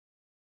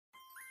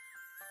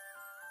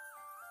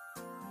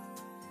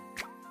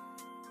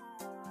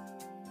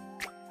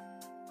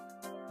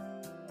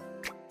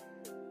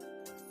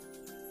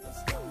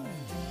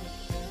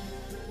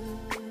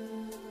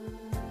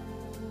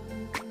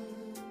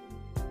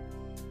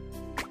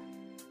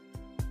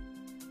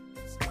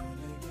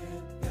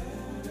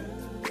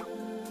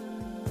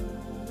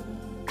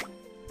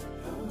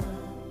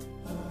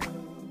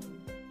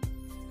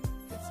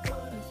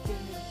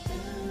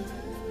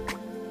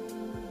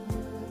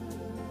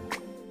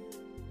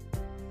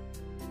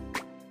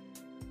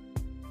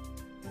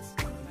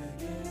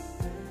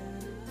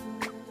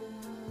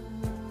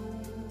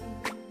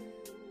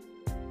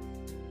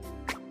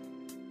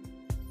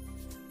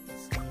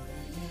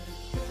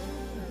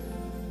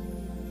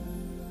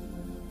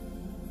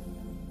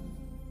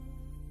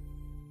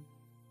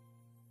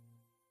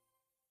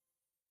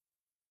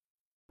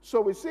So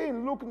we see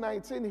in Luke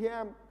 19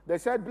 here, they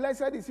said,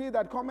 blessed is he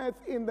that cometh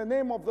in the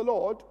name of the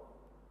Lord,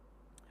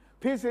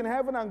 peace in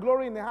heaven and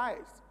glory in the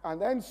highest.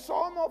 And then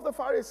some of the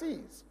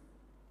Pharisees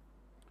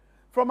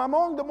from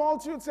among the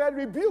multitude said,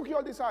 rebuke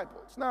your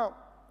disciples. Now,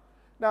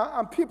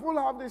 and people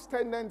have this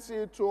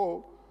tendency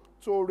to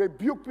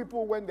rebuke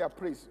people when they are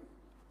praising,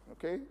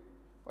 okay?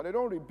 But they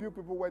don't rebuke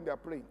people when they are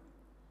praying.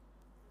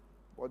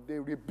 But they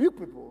rebuke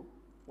people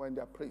when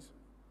they are praising.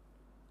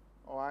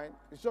 All right?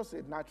 It's just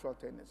a natural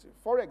tendency.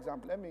 For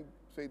example, let me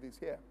say this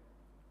here.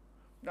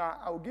 Now,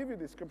 I'll give you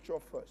the scripture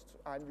first,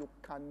 and you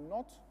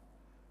cannot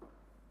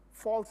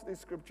fault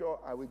this scripture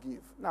I will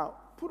give. Now,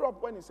 put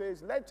up when it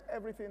says, let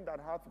everything that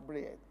hath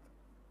breath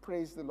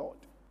praise the Lord.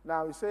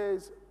 Now, it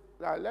says,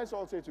 let's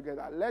all say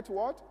together, let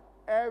what?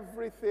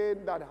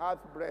 Everything that hath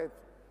breath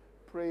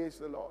praise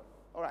the Lord.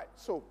 All right,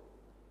 so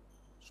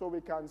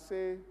we can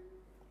say,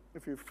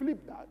 if you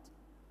flip that,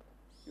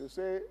 you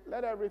say,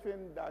 let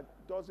everything that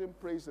doesn't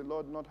praise the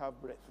Lord not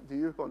have breath. Do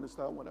you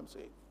understand what I'm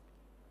saying?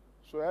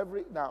 So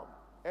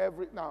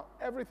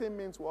everything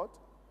means what?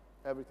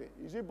 Everything.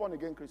 Is it born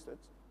again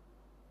Christians?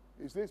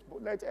 Is this,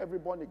 let every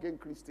born again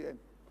Christian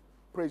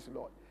praise the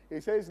Lord.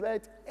 It says,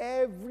 let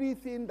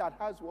everything that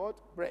has what?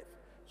 Breath.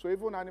 So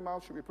even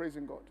animals should be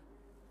praising God.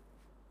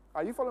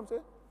 Are you following what I'm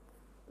saying?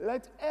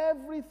 Let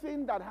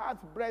everything that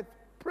hath breath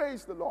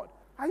praise the Lord.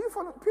 Are you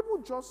following? People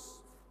just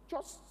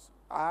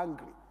are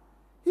angry.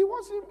 He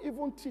wasn't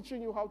even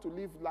teaching you how to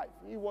live life.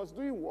 He was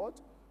doing what?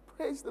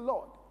 Praise the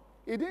Lord.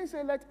 He didn't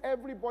say let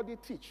everybody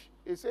teach.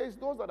 It says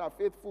those that are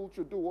faithful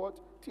should do what?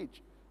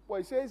 Teach. But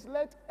it says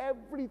let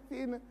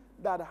everything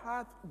that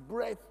hath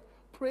breath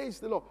praise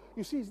the Lord.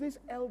 You see, it's this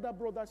elder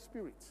brother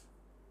spirit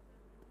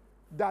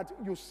that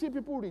you see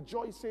people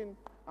rejoicing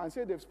and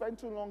say they've spent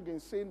too long in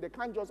sin.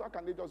 How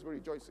can they just be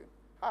rejoicing?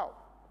 How?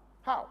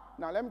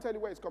 Now let me tell you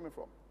where it's coming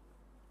from.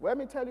 Let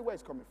me tell you where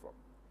it's coming from.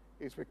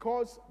 It's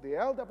because the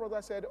elder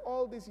brother said,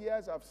 all these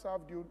years I've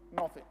served you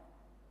nothing.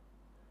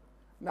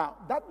 Now,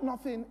 that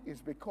nothing is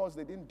because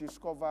they didn't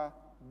discover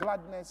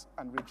gladness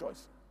and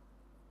rejoicing.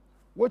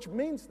 Which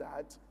means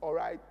that, all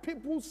right,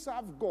 people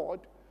serve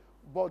God,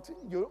 but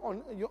you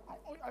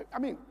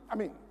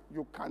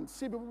can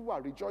see people who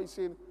are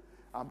rejoicing,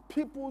 and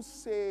people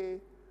say,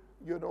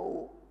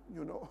 one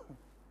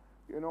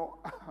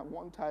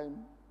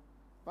time,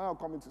 when I'm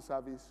coming to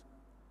service,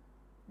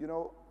 I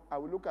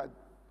will look at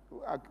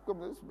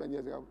many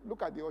years ago,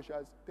 look at the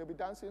ushers, they'll be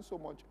dancing so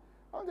much.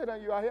 And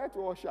then you are here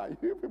to usher,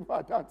 you people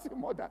are dancing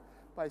more than.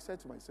 But I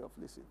said to myself,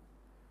 listen,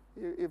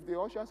 if the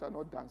ushers are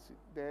not dancing,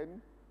 then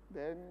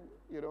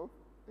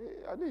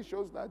at least it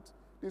shows that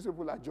these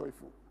people are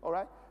joyful, all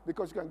right?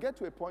 Because you can get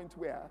to a point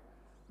where,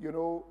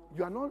 you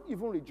are not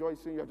even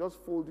rejoicing, you're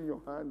just folding your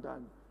hand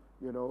and,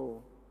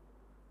 all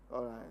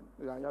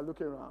right, you're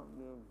looking around.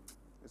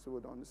 These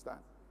people don't understand,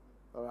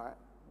 all right?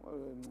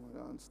 They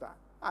don't understand.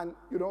 And,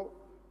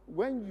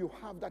 when you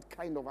have that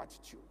kind of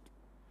attitude,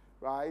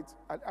 right?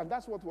 And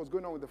that's what was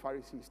going on with the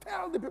Pharisees.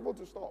 Tell the people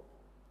to stop.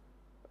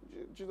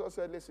 Jesus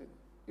said, listen,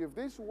 if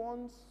these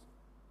ones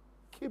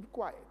keep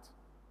quiet,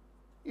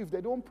 if they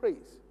don't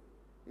praise,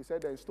 he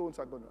said, then stones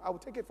are going to. I will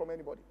take it from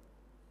anybody.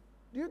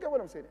 Do you get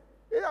what I'm saying?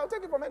 Yeah, I'll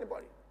take it from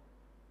anybody.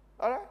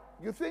 All right?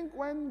 You think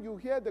when you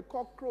hear the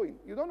cock crowing,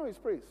 you don't know his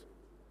praise.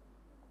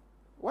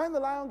 When the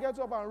lion gets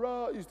up and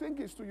roars, you think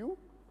it's to you?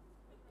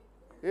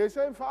 He's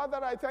saying,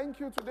 Father, I thank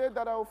you today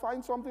that I will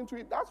find something to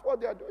eat. That's what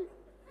they are doing.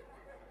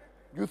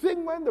 You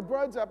think when the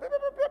birds are,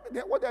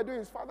 what they're doing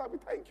is, Father, we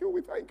thank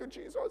you,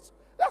 Jesus.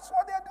 That's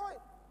what they're doing.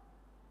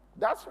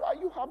 That's why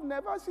you have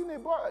never seen a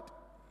bird.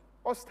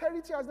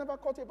 Austerity has never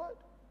caught a bird.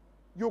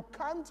 You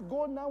can't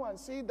go now and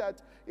say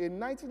that in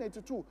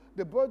 1982,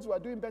 the birds were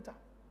doing better.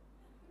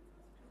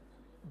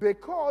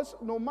 Because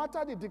no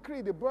matter the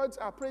decree, the birds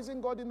are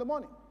praising God in the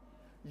morning.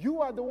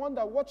 You are the one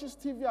that watches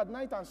TV at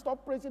night and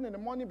stop praising in the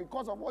morning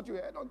because of what you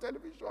heard on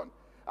television.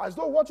 As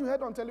though what you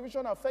heard on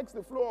television affects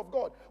the flow of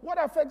God. What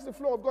affects the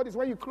flow of God is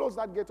when you close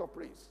that gate of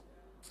praise.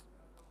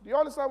 Do you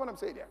understand what I'm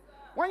saying here?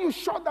 When you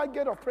shut that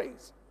gate of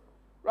praise,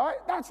 right?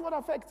 That's what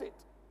affects it.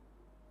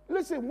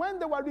 Listen, when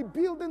they were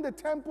rebuilding the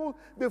temple,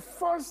 the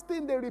first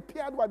thing they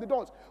repaired were the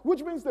doors.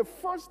 Which means the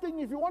first thing,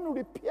 if you want to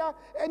repair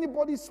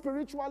anybody's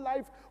spiritual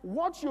life,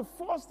 what you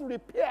first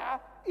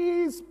repair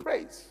is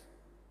praise.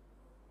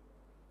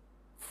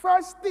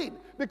 First thing,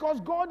 because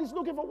God is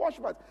looking for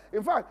worshipers.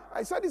 In fact,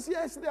 I said this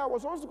yesterday, I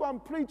was supposed to go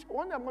and preach.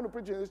 One day I'm going to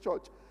preach in this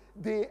church.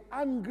 The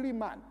angry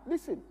man.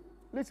 Listen.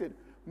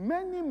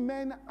 Many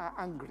men are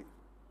angry.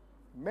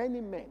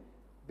 Many men.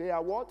 They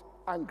are what?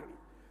 Angry.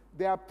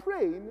 They are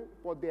praying,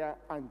 but they are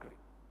angry.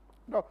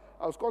 Now,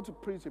 I was called to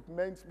preach a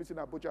men's meeting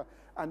in Abuja,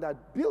 and I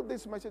built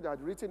this message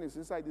I'd written is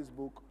inside this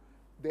book,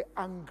 The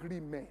Angry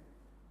Men.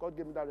 God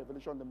gave me that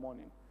revelation in the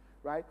morning,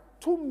 right?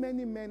 Too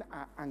many men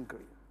are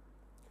angry.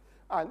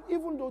 And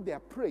even though they are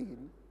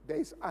praying, there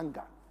is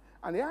anger.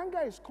 And the anger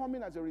is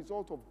coming as a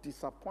result of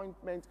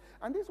disappointment.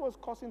 And this was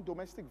causing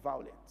domestic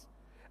violence.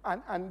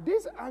 And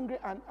this anger,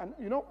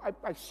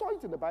 I saw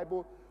it in the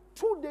Bible.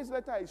 2 days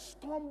later, I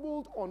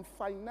stumbled on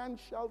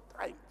Financial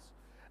Times.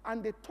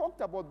 and they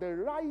talked about the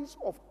rise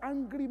of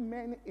angry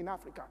men in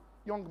Africa,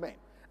 young men.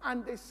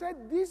 And they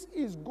said this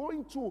is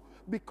going to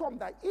become,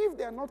 that if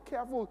they're not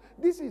careful,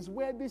 this is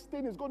where this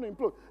thing is going to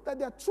implode. That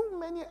there are too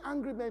many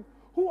angry men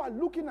who are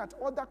looking at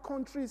other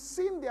countries,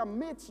 seeing their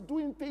mates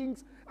doing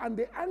things, and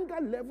the anger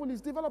level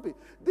is developing.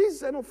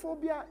 This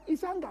xenophobia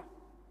is anger.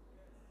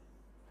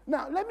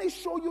 Now, let me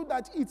show you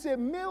that it's a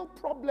male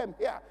problem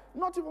here,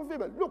 not even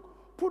female.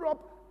 Look, put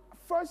up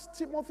 1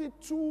 Timothy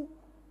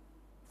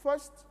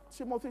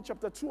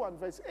chapter 2 and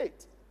verse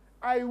 8.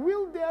 I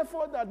will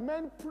therefore that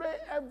men pray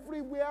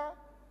everywhere,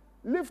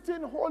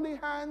 lifting holy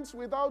hands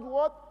without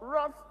what?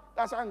 Wrath.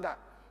 That's anger.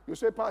 You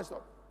say, Pastor,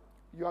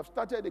 you have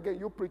started again,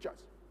 you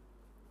preachers.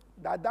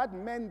 That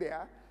men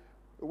there,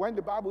 when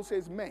the Bible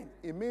says men,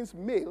 it means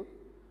male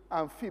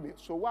and female.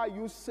 So why are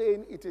you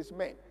saying it is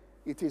men?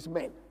 It is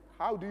men.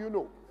 How do you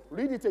know?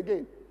 Read it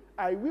again.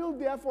 I will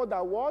therefore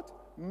that what?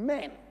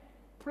 Men.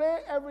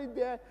 Pray every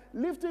day,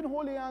 lifting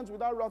holy hands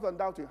without wrath and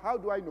doubting. How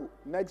do I know?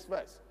 Next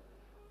verse.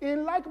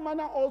 In like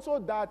manner also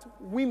that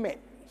women.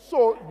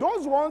 So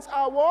those ones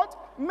are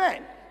what?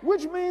 Men.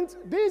 Which means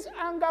this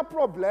anger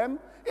problem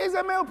is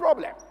a male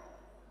problem.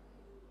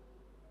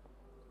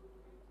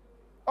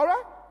 All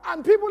right?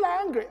 And people are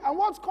angry. And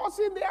what's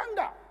causing the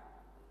anger?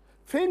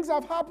 Things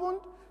have happened.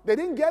 They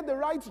didn't get the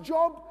right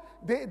job.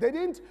 They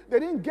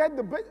didn't get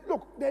the best.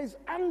 Look, there is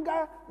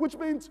anger, which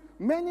means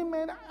many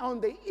men on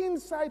the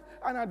inside,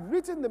 and I'd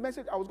written the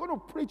message. I was going to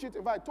preach it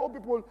if I told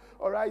people,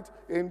 all right,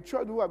 in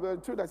church,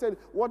 I said,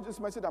 what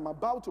this message I'm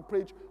about to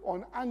preach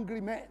on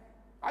angry men.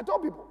 I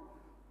told people.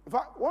 In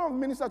fact, one of the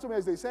ministers told me,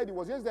 as they said, it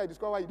was yesterday I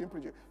discovered why you didn't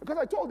preach it. Because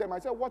I told them, I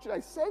said, watch it.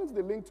 I sent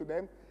the link to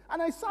them, and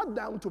I sat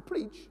down to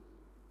preach,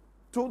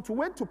 to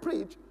wait to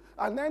preach,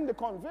 and then the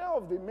conveyor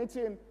of the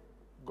meeting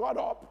got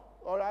up.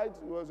 All right,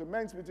 it was a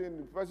men's meeting.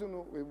 The person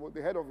who,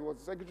 the head of it was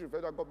the Secretary of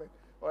Federal Government,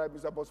 all right,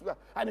 Mr. Bosuda.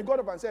 And he got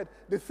up and said,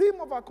 the theme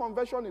of our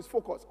convention is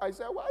focus. I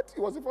said, what? It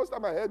was the first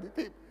time I heard the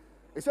theme.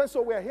 He said,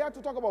 so we're here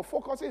to talk about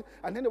focusing.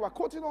 And then they were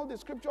quoting all the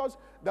scriptures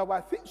that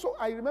were, so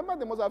I remember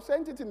they must have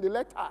sent it in the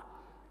letter.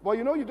 But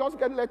you know, you just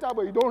get the letter,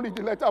 but you don't read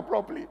the letter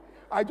properly.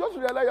 I just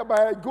realized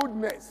by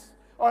goodness.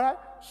 All right,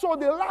 so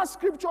the last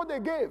scripture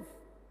they gave,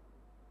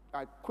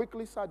 I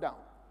quickly sat down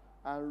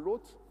and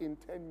wrote in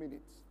 10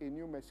 minutes a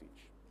new message.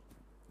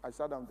 I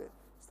sat down there,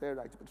 started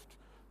writing.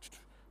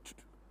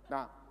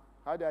 Now,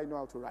 how do I know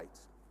how to write?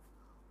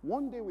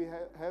 One day we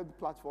held the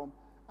platform,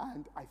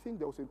 and I think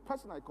there was a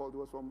person I called who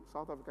was from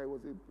South Africa.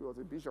 He was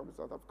a bishop in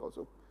South Africa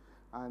also.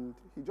 And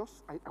he just,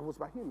 I was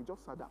by him, he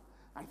just sat down.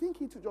 I think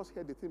he too just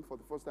heard the thing for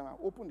the first time.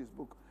 I opened his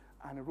book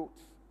and wrote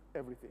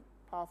everything.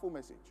 Powerful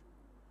message.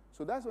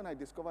 So that's when I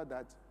discovered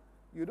that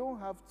you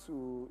don't have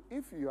to,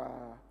 if you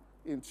are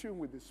in tune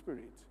with the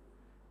Spirit,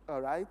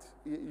 all right,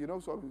 you know,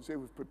 so we say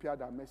we've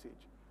prepared our message.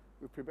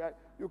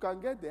 You can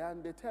get there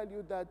and they tell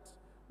you that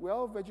we're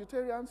all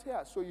vegetarians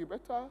here, so you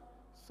better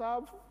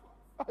serve.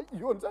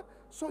 You understand?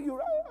 So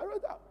I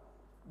read that.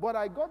 But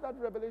I got that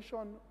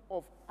revelation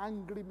of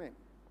angry men.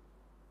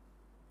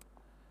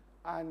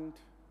 And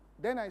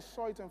then I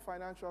saw it in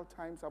Financial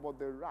Times about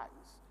the rise.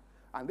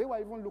 And they were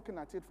even looking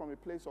at it from a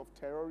place of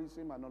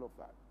terrorism and all of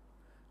that.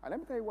 And let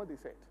me tell you what they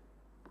said.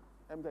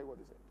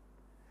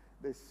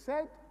 They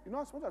said, you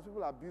know, as much as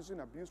people are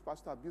abuse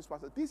pastor,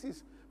 this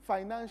is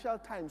Financial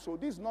Times, so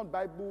this is not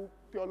Bible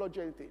theology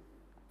anything.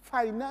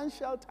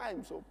 Financial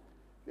Times, so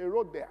they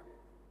wrote there.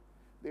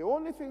 The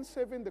only thing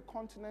saving the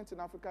continent in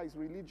Africa is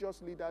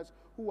religious leaders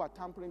who are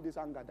tampering this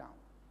anger down.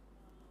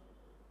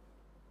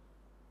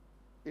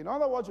 In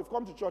other words, you've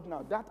come to church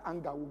now, that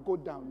anger will go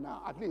down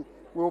now. At least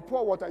we'll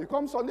pour water. You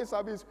come Sunday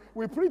service,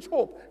 we preach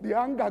hope, the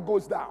anger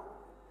goes down.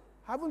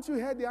 Haven't you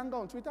heard the anger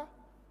on Twitter?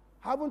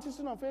 Haven't you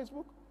seen on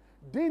Facebook?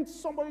 Didn't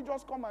somebody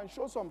just come and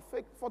show some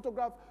fake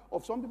photograph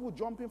of some people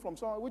jumping from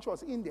somewhere, which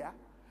was India,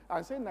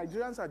 and saying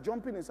Nigerians are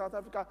jumping in South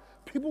Africa?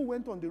 People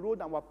went on the road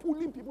and were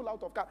pulling people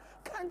out of cars.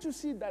 Can't you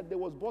see that there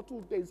was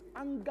bottled? There's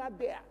anger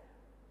there,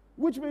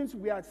 which means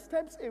we are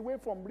steps away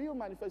from real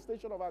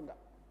manifestation of anger.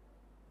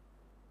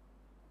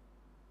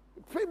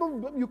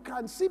 People, you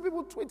can see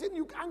people tweeting,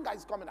 anger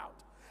is coming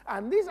out.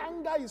 And this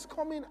anger is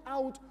coming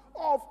out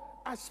of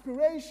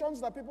aspirations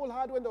that people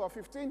had when they were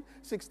 15,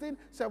 16,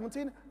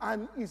 17,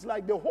 and it's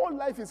like the whole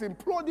life is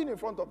imploding in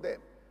front of them.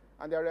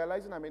 And they're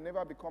realizing I may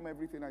never become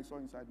everything I saw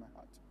inside my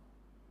heart.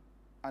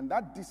 And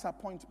that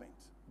disappointment,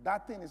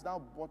 that thing is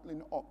now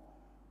bottling up,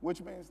 which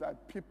means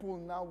that people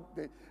now,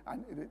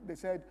 they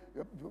said,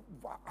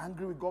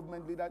 angry with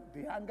government leader,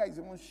 the anger is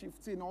even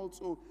shifting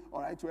also,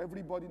 all right, to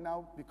everybody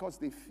now, because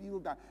they feel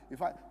that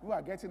we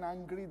are getting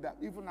angry, that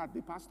even at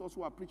the pastors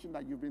who are preaching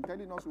that you've been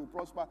telling us will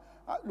prosper.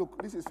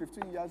 Look, this is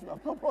 15 years, we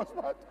have not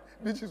prospered.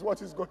 This is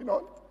what is going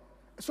on.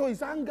 So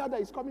it's anger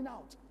that is coming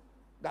out,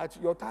 that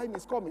your time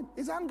is coming.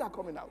 It's anger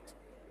coming out,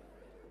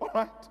 all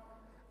right?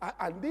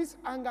 And this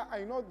anger,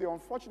 I know the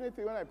unfortunate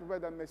thing when I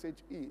prepared that message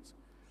is,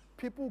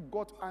 people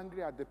got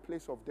angry at the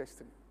place of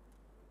destiny.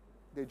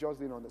 They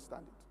just didn't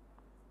understand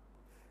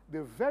it.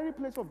 The very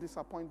place of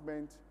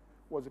disappointment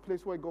was the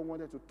place where God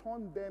wanted to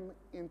turn them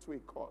into a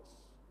cause.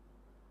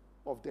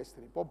 of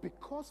destiny. But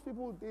because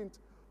people didn't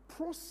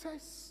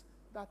process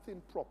that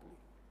thing properly,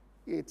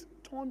 it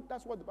turned,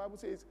 that's what the Bible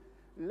says,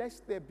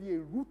 lest there be a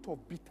root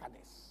of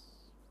bitterness.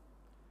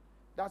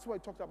 That's why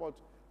it talked about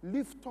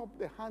lift up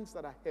the hands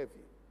that are heavy,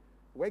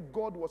 where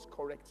God was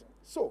correcting.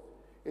 So,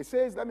 it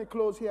says, let me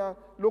close here,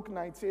 Luke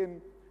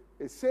 19.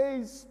 It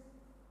says,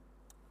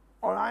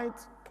 all right,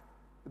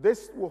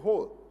 this will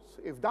hold.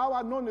 If thou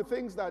had known the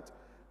things that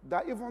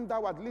even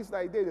thou at least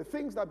thy day, the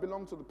things that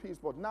belong to the peace,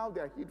 but now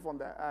they are hid from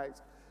their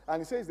eyes.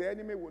 And it says the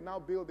enemy will now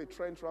build a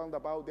trench round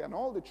about there, and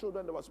all the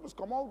children that were supposed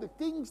to come, all the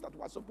things that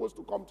were supposed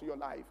to come to your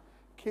life,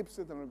 keeps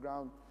it on the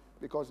ground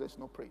because there's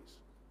no praise.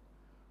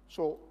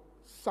 So,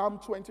 Psalm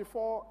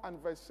 24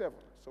 and verse 7.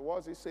 So what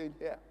is he saying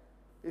here?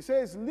 It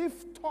says,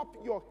 lift up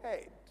your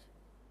head,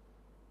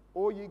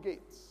 O ye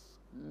gates.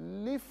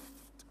 Lift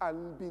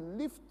and be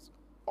lift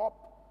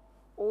up,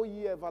 O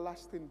ye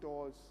everlasting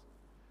doors,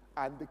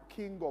 and the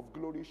King of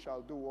glory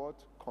shall do what?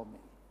 Come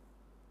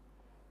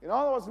in. In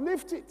other words,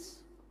 lift it.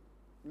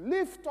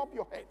 Lift up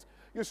your head.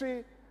 You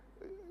see,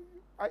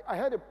 I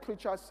heard a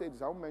preacher say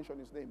this. I won't mention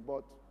his name,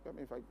 but I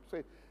mean, if I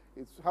say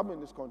it's happened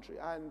in this country,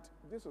 and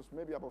this was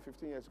maybe about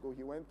 15 years ago.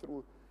 He went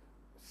through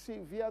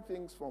severe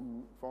things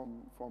from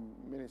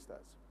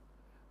ministers,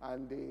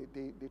 and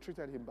they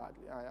treated him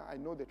badly. I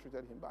know they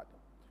treated him badly.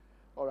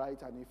 All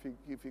right, and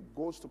if he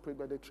goes to pray,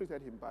 but they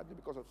treated him badly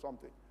because of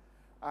something.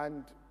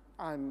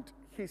 And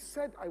he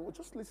said, I was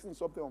just listening to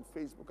something on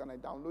Facebook, and I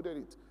downloaded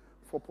it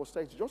for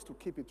posterity just to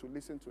keep it, to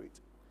listen to it.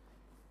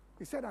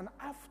 He said, and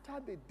after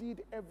they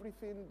did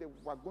everything they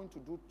were going to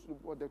do,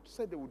 what they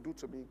said they would do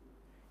to me,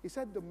 he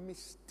said the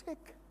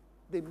mistake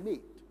they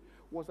made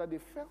was that they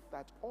felt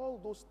that all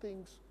those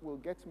things will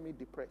get me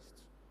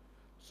depressed.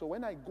 So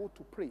when I go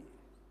to pray,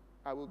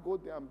 I will go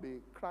there and be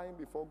crying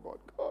before God.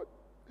 God,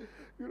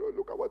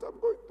 look at what I'm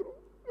going through.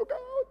 Look at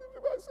how these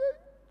people are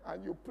saying.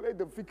 And you play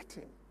the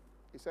victim.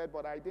 He said,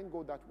 but I didn't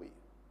go that way.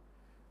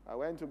 I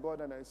went to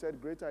God and I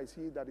said, greater is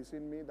he that is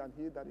in me than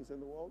he that is in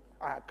the world.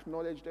 I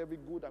acknowledged every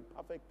good and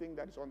perfect thing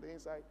that is on the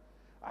inside.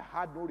 I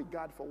had no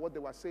regard for what they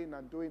were saying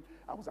and doing.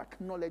 I was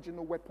acknowledging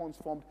no weapons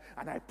formed,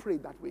 and I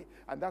prayed that way.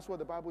 And that's what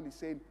the Bible is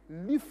saying.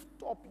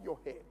 Lift up your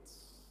heads,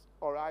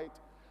 all right?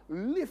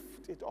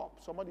 Lift it up.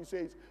 Somebody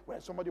says, well,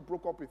 somebody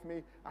broke up with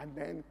me, and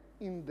then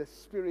in the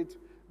spirit,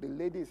 the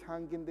lady is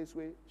hanging this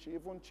way. She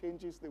even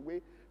changes the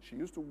way. She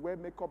used to wear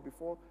makeup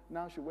before.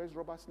 Now she wears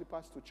rubber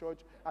slippers to church.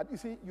 And you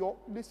see,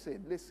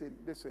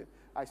 listen.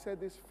 I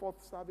said this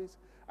fourth service.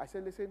 I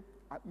said, listen,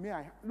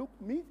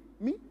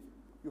 me?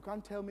 You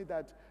can't tell me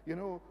that,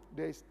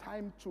 there's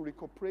time to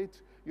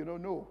recuperate.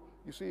 No.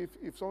 You see,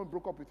 if someone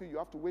broke up with you, you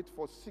have to wait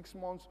for 6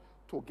 months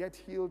to get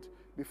healed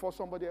before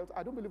somebody else.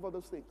 I don't believe all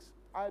those things.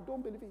 I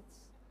don't believe it.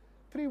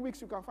 3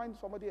 weeks, you can find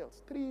somebody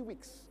else. 3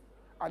 weeks.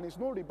 And it's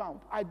no rebound.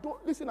 I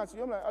don't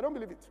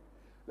believe it.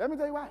 Let me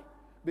tell you why.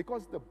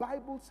 Because the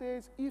Bible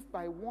says, if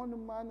by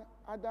one man,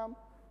 Adam,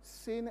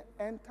 sin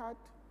entered,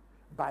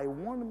 by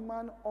one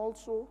man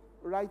also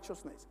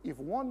righteousness. If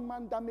one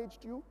man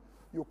damaged you,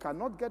 you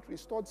cannot get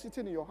restored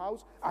sitting in your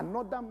house.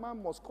 Another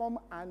man must come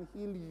and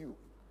heal you.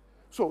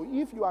 So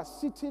if you are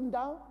sitting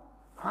down,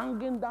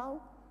 hanging down,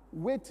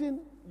 waiting,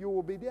 you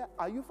will be there.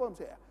 Are you from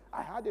here?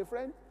 I had a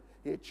friend.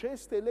 He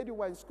chased a lady who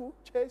was in school,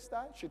 chased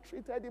her. She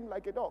treated him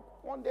like a dog.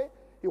 One day,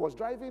 he was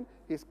driving.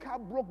 His car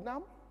broke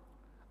down.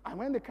 And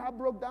when the car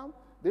broke down,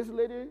 this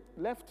lady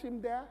left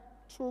him there,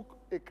 took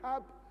a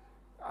cab,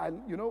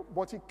 and,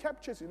 but he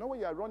kept chasing. When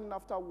you are running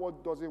after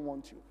what doesn't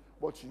want you,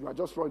 but you are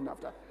just running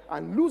after,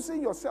 and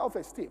losing your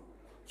self-esteem.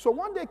 So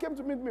one day he came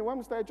to meet me when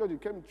we started church. He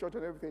came to church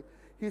and everything.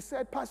 He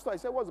said, Pastor, I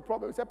said, what's the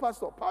problem? He said,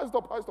 Pastor,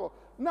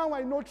 now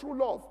I know true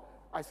love.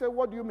 I said,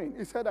 what do you mean?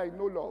 He said, I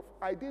know love.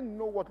 I didn't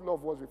know what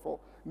love was before.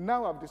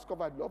 Now I've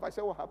discovered love. I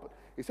said, what happened?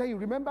 He said, you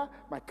remember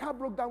my car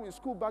broke down in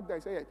school back there? I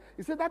said, yes.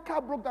 He said, that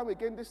car broke down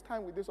again this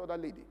time with this other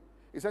lady.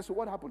 He said, so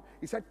what happened?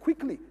 He said,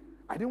 quickly.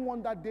 I didn't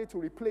want that day to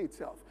replay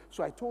itself.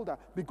 So I told her,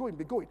 be going,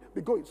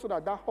 so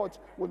that hurt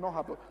will not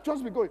happen.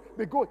 Just be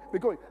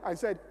going. I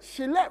said,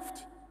 she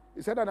left.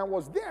 He said, and I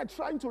was there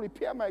trying to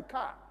repair my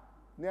car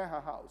near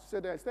her house. He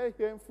said, I started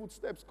hearing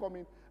footsteps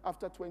coming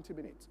after 20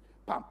 minutes.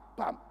 Pam,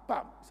 pam,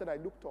 pam. He said, I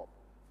looked up.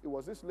 It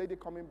was this lady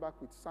coming back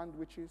with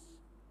sandwiches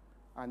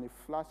and a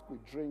flask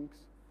with drinks.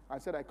 I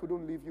said, I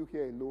couldn't leave you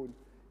here alone.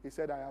 He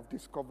said, I have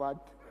discovered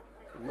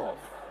love.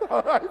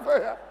 All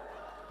right,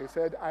 he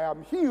said, I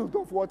am healed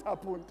of what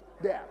happened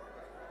there.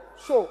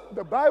 So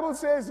the Bible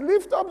says,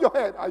 lift up your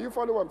head. Are you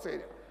following what I'm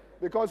saying?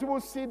 Because people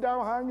sit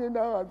down, hanging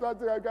down,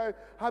 and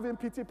having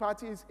pity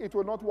parties, it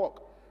will not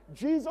work.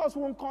 Jesus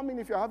won't come in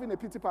if you're having a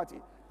pity party.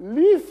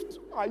 Lift.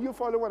 Are you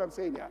following what I'm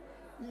saying here?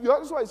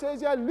 That's why it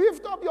says here,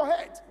 lift up your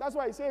head. That's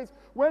why it says,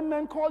 when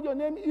men call your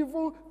name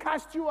evil,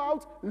 cast you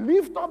out,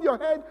 lift up your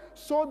head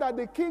so that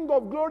the King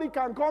of glory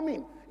can come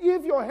in.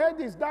 If your head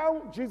is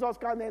down, Jesus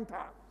can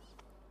enter.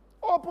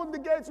 Open the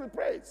gates with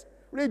praise.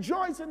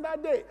 Rejoice in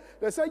that day.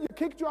 They say you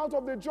kicked you out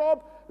of the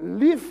job,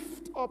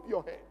 lift up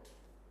your head.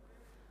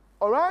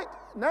 All right?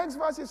 Next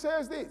verse, it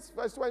says this,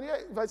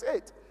 verse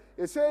 8.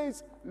 It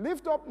says,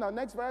 lift up, now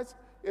next verse,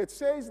 it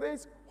says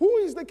this, who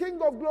is the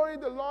King of glory?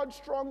 The Lord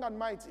strong and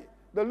mighty.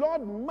 The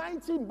Lord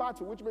mighty in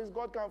battle, which means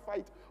God can't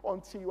fight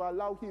until you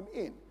allow him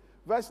in.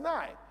 Verse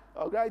 9,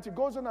 all right, it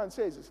goes on and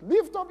says this,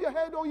 lift up your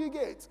head, O ye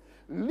gates.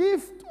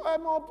 Lift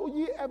them up, O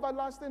ye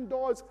everlasting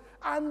doors,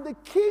 and the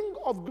King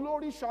of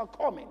glory shall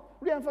come in.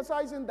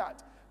 Re-emphasizing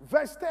that.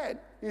 Verse 10,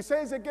 he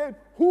says again,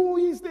 who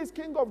is this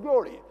King of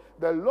glory?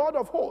 The Lord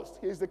of hosts,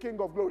 he is the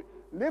King of glory.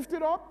 Lift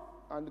it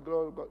up, and the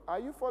glory of God. Are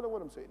you following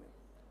what I'm saying?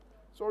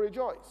 So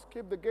rejoice.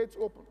 Keep the gates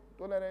open.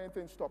 Don't let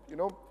anything stop. You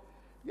know,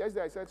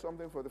 yesterday I said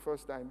something for the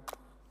first time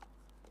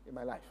in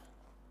my life.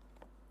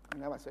 I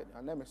never said this.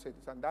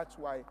 And that's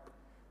why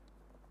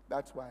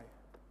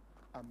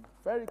I'm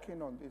very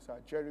keen on this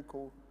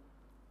Jericho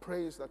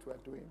praise that we're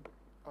doing,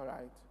 all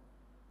right,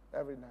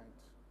 every night.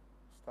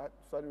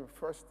 Starting with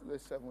first the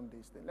 7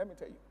 days thing. Let me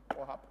tell you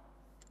what happened.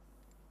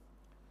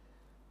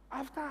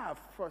 After our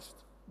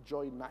first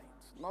joy night,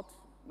 not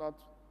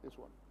this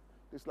one,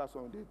 this last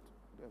one we did,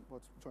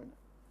 but joy night.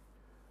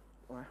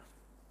 All right.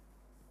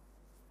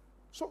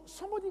 So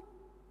somebody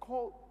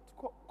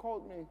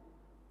called me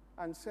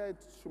and said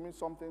to me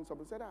something.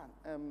 Somebody said,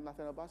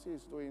 Nathaniel Bassey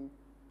is doing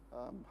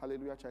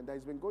Hallelujah Challenge. That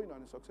has been going on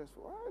and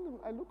successful.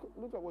 I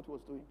looked at what he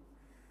was doing.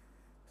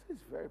 I said,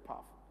 it's very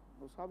powerful.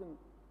 He was having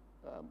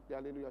the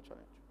Hallelujah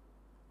Challenge.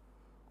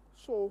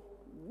 So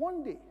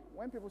one day,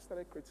 when people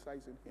started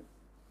criticizing him,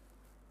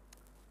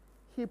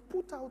 he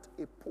put out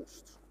a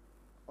post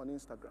on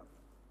Instagram.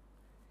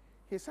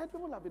 He said,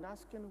 people have been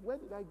asking, where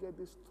did I get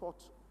this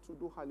thought to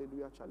do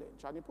Hallelujah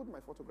Challenge? And he put my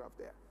photograph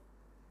there.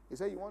 He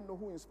said, you want to know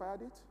who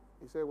inspired it?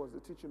 He said, it was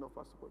the teaching of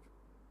Pastor Kojo.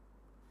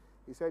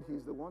 He said,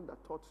 he's the one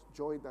that taught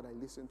Joy that I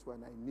listened to,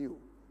 and I knew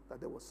that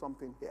there was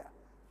something here.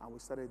 And we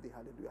started the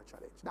Hallelujah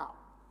Challenge. Now,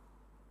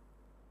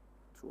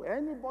 to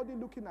anybody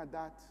looking at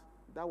that,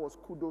 that was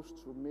kudos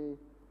to me.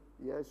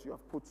 Yes, you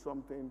have put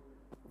something,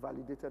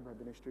 validated my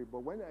ministry.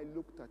 But when I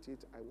looked at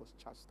it, I was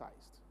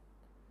chastised.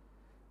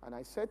 And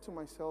I said to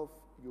myself,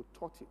 you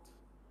taught it,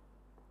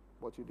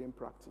 but you didn't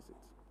practice it.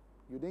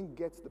 You didn't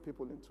get the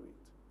people into it.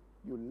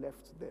 You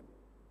left them.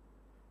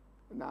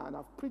 Now, and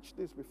I've preached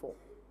this before,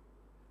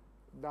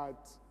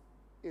 that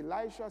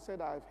Elisha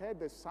said, I've heard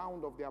the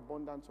sound of the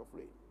abundance of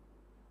rain.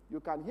 You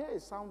can hear a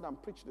sound and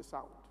preach the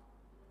sound,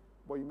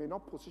 but you may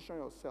not position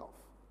yourself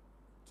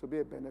to be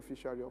a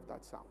beneficiary of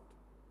that sound.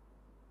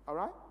 All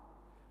right?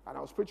 And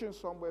I was preaching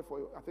somewhere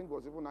for, I think it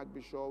was even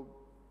Archbishop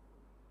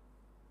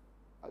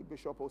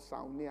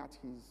Osauni at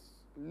his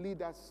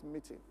leaders'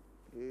 meeting.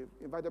 He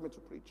invited me to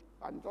preach,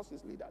 and just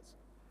his leaders.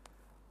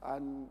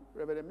 And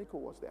Reverend Miko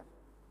was there.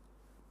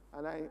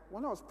 And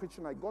when I was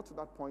preaching, I got to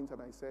that point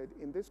and I said,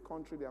 in this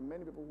country, there are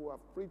many people who have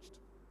preached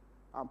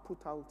and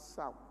put out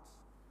sounds.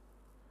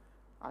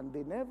 And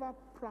they never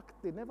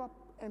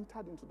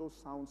entered into those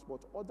sounds,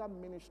 but other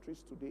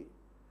ministries today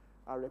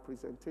are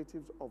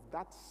representatives of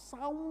that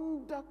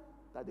sound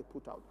that they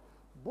put out.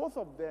 Both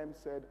of them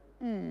said,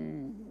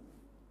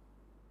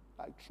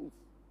 like truth.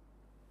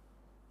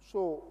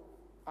 So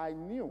I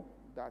knew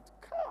that,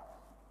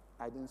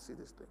 I didn't see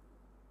this thing.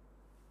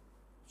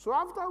 So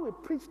after we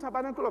preached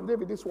Tabernacle of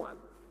David, this one,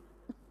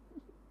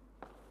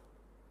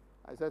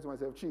 I said to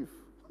myself, Chief,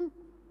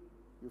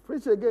 you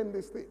preach again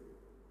this thing.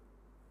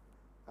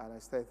 And I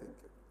started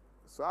thinking.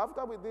 So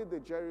after we did the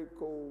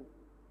Jericho,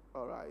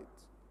 all right,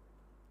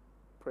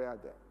 prayer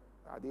there,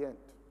 at the end,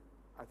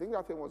 I think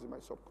that thing was in my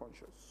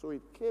subconscious. So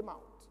it came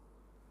out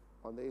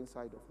on the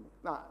inside of me.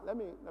 Now, let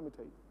me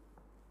tell you.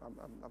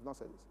 I've not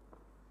said this.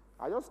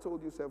 I just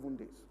told you 7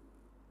 days.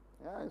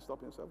 Yeah, I ain't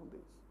stopping 7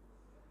 days.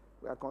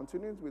 We are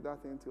continuing with that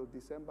thing until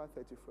December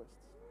 31st.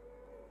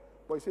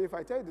 But you see, if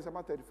I tell you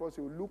December 31st,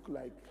 it will look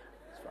like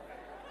it's fine.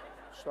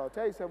 So I'll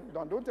tell you,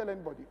 don't tell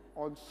anybody.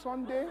 On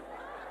Sunday,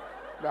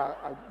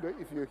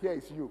 if you hear,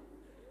 it's you.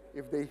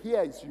 If they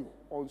hear, it's you.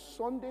 On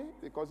Sunday,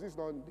 because it's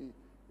not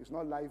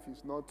live,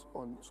 it's not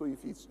on. So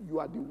if it's you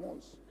are the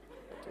ones.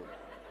 Okay.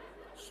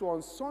 So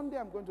on Sunday,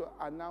 I'm going to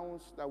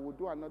announce that we'll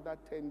do another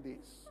 10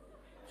 days.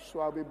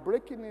 So I'll be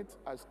breaking it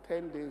as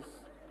 10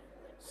 days,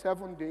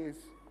 7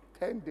 days,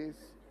 10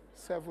 days,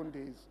 7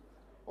 days,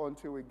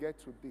 until we get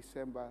to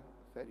December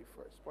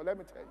 31st. But let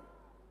me tell you,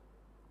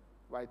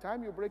 by the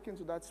time you break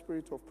into that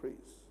spirit of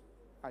praise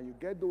and you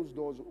get those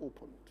doors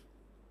opened,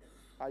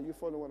 are you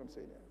following what I'm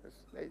saying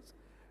here?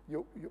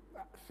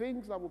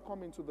 Things that will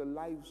come into the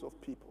lives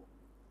of people.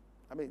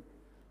 I mean,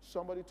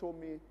 somebody told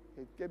me,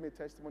 he gave me a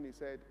testimony, he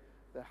said,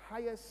 the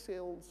highest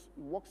sales,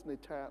 he works in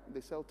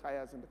they sell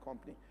tires in the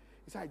company.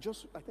 He said,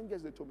 I think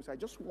yes, they told me, he said, I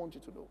just want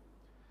you to know,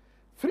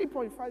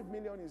 3.5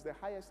 million is the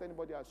highest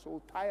anybody has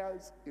sold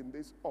tires in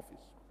this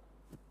office.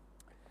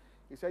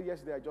 He said,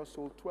 yesterday I just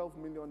sold 12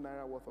 million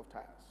naira worth of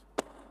tires.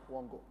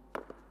 One go.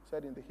 He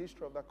said, in the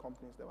history of that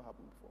company, it's never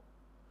happened before.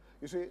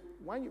 You see,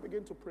 when you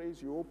begin to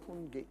praise, you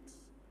open gates.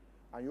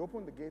 And you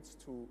open the gates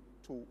to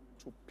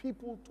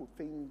people, to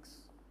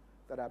things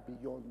that are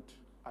beyond.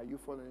 Are you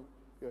following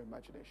your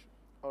imagination?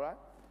 All right?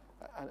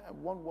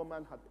 And one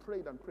woman had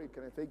prayed and prayed.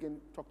 Kenneth Hagin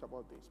talked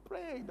about this.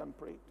 Prayed and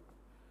prayed.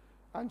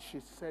 And she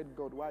said,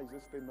 God, why is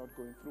this thing not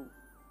going through?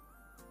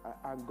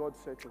 And God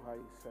said to her,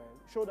 he said,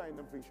 showed her in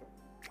the vision.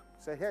 He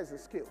said, here's the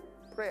skill.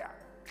 Prayer,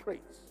 praise.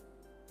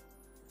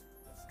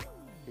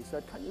 He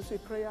said, can you see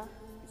prayer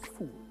is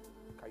full?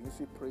 Can you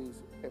see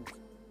praise empty?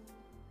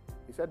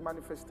 He said,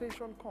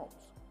 manifestation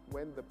comes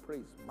when the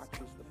praise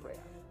matches the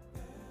prayer.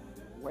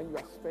 When you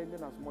are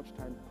spending as much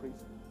time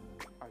praising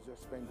as you're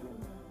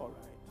spending, all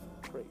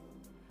right, praying.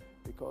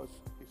 Because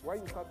it's why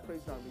you start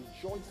praising and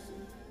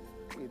rejoicing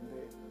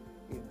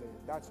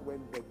that's when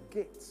the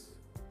gates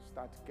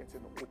start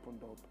getting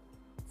opened up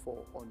for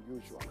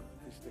unusual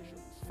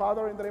visitations.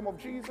 Father, in the name of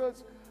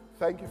Jesus,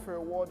 thank you for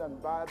your word, and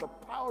by the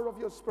power of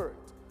your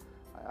Spirit,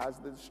 I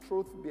ask this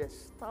truth be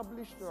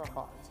established in our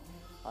hearts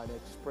and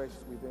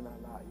expressed within our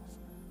lives.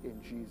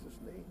 In Jesus'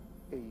 name,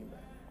 amen.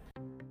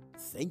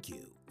 Thank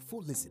you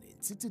for listening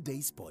to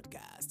today's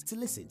podcast. To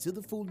listen to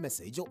the full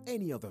message or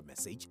any other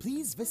message,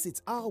 please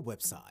visit our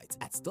website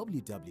at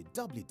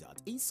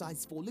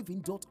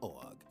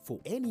www.insightsforliving.org. For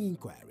any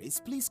inquiries,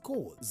 please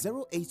call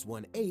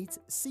 0818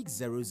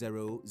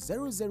 600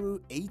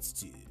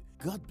 0082.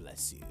 God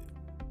bless you.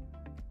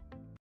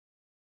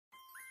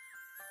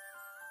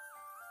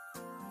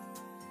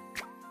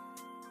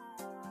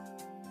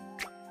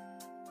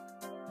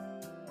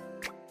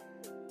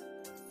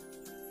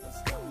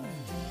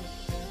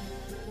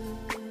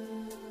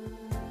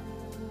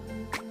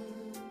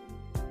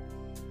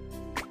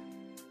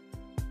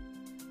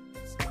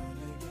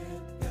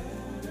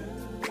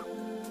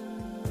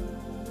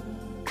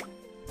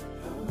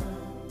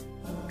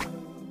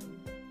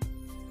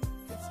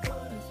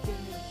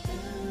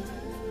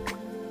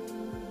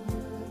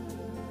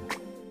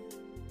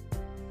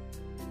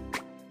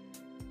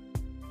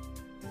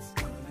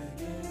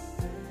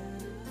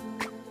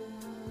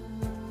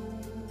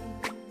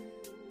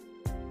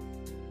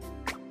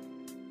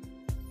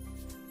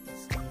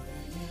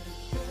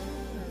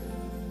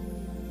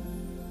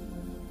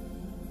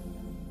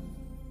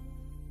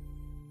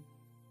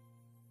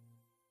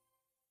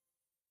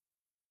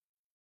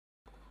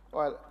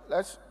 Well,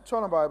 let's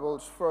turn our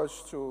Bibles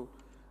first to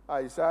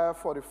Isaiah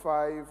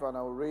 45, and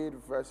I'll read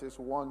verses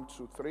 1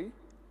 to 3.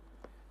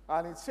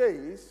 And it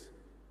says,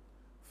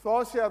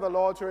 thus saith the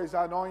Lord to his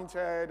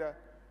anointed,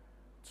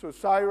 to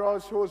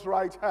Cyrus, whose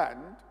right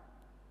hand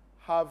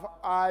have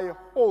I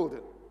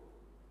holden,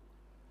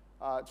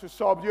 to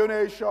subdue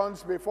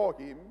nations before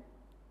him,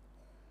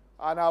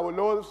 and I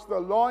will loose the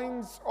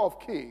loins of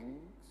kings,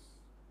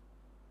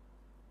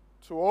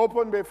 to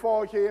open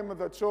before him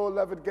the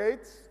two-leaved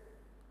gates,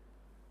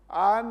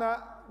 and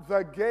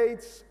the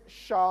gates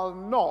shall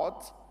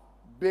not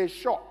be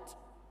shut.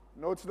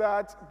 Note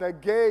that the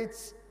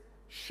gates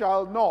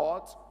shall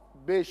not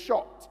be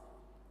shut.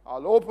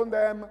 I'll open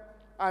them,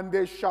 and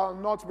they shall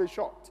not be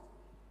shut.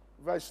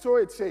 Verse 2,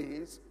 it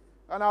says,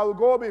 and I will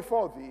go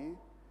before thee,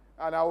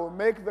 and I will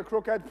make the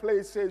crooked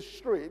places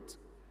straight,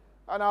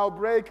 and I'll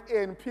break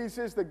in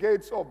pieces the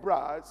gates of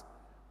brass,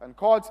 and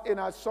cut in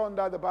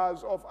asunder the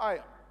bars of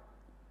iron.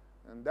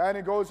 And then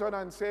he goes on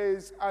and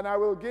says, and I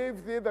will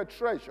give thee the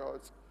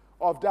treasures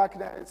of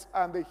darkness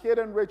and the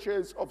hidden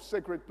riches of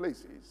secret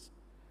places,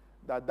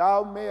 that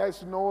thou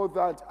mayest know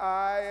that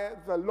I,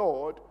 the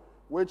Lord,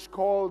 which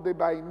called thee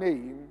by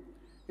name,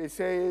 he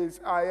says,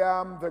 I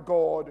am the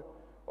God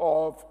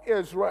of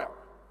Israel.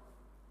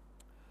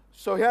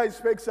 So here he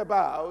speaks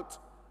about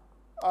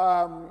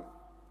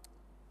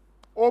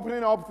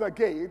opening up the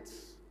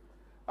gates,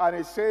 and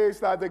he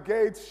says that the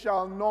gates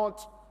shall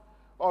not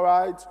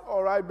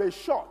be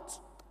shut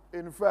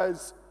in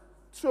verse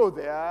 2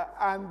 there,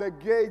 and the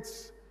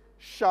gates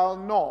shall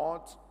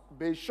not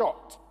be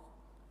shut.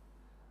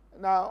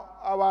 Now,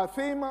 our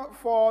theme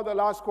for the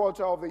last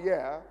quarter of the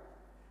year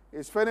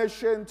is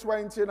finishing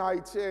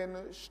 2019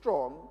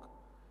 strong,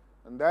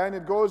 and then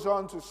it goes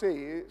on to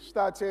say,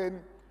 starting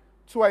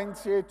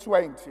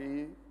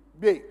 2020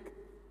 big.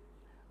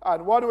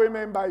 And what do we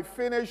mean by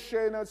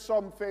finishing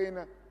something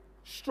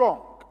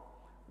strong?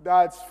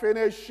 That's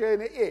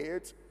finishing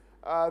it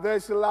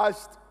this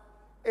last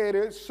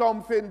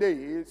 80-something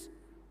days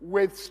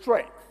with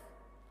strength,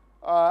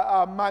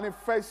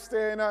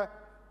 manifesting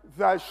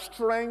the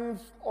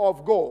strength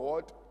of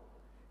God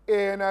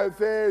in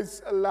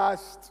these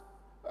last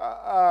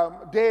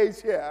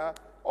days here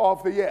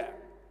of the year.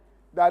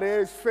 That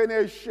is,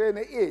 finishing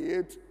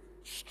it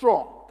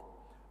strong,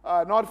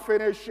 not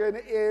finishing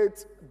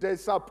it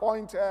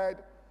disappointed,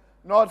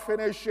 not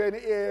finishing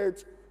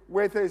it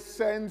with a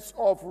sense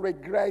of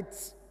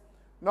regret,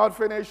 not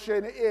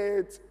finishing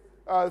it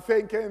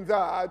thinking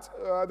that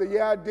the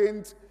year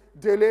didn't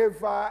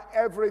deliver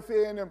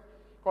everything,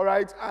 all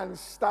right, and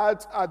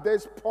start at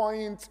this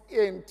point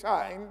in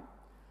time,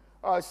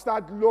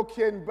 start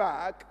looking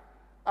back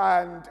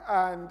and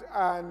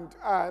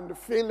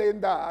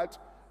feeling that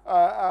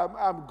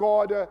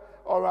God,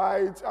 all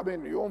right, I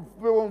mean, we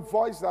won't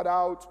voice that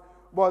out,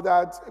 but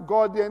that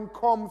God didn't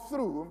come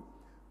through,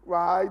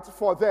 right,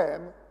 for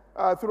them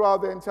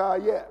throughout the entire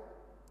year.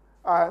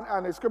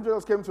 And the scripture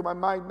just came to my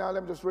mind now.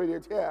 Let me just read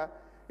it here.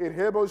 In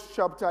Hebrews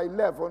chapter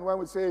 11, when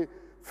we say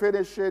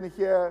finishing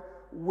here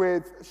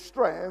with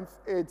strength,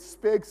 it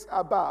speaks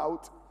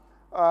about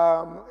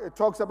it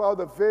talks about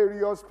the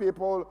various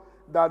people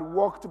that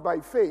walked by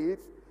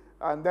faith,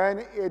 and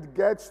then it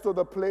gets to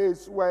the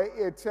place where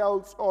it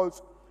tells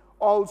us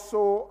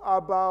also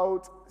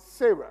about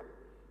Sarah.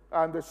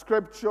 And the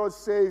scripture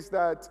says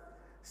that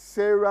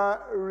Sarah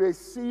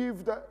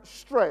received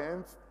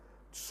strength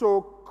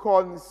to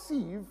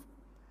conceive,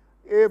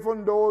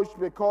 even though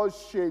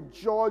because she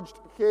judged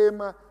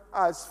him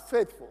as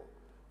faithful.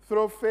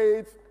 Through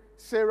faith,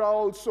 Sarah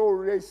also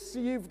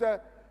received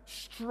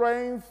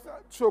strength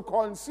to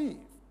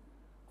conceive,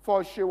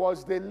 for she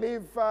was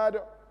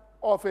delivered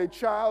of a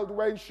child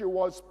when she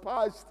was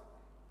past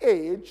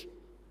age,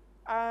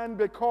 and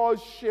because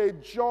she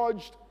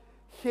judged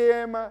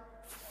him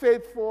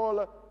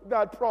faithful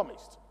that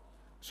promised.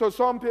 So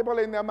some people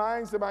in their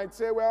minds, they might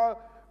say,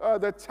 well,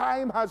 the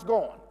time has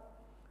gone.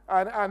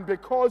 And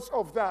because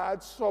of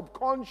that,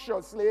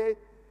 subconsciously,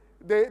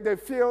 they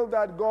feel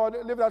that God,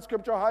 if that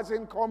scripture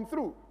hasn't come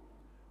through.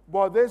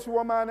 But this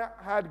woman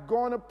had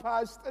gone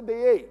past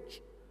the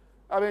age.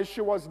 I mean, she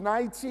was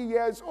 90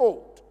 years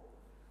old.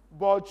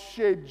 But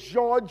she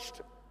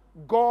judged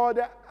God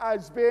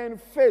as being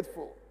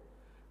faithful.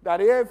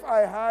 That if I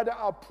had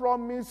a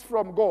promise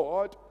from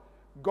God,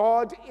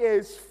 God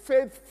is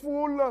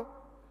faithful,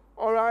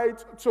 all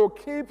right, to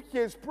keep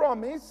his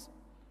promise.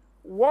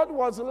 What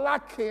was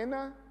lacking,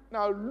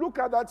 now look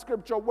at that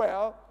scripture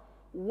well,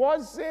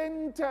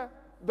 wasn't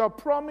the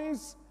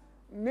promise,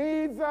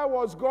 neither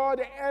was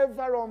God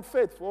ever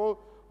unfaithful,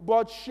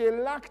 but she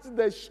lacked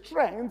the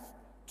strength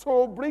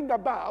to bring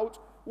about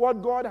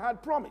what God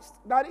had promised,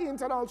 that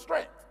internal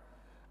strength.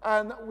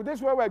 And this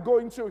is where we're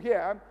going to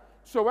here.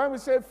 So when we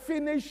say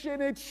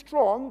finishing it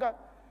strong,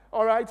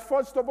 all right,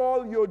 first of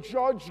all, you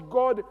judge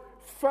God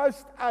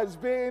first as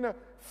being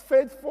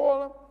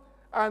faithful,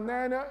 and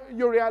then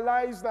you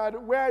realize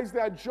that where is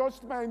the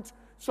adjustment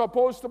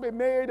supposed to be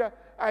made?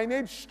 I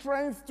need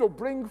strength to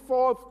bring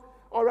forth,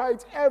 all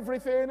right,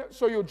 everything.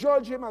 So you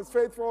judge him as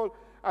faithful,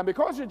 and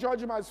because you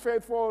judge him as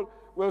faithful,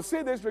 we'll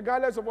see this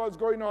regardless of what's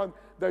going on.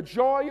 The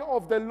joy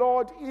of the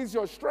Lord is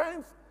your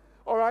strength,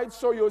 all right?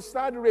 So you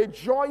start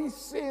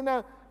rejoicing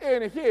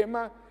in him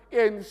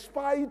in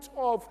spite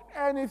of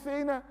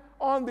anything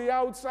on the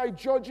outside,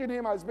 judging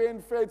him as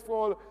being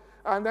faithful.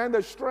 And then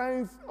the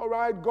strength, all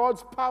right,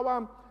 God's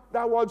power,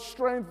 that word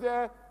strength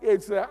there,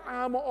 it's the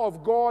arm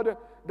of God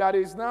that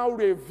is now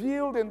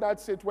revealed in that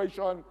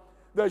situation.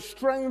 The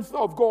strength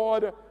of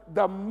God,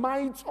 the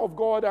might of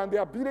God, and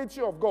the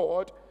ability of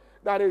God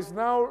that is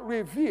now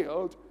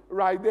revealed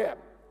right there.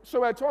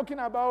 So we're talking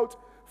about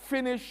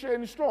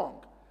finishing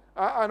strong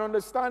and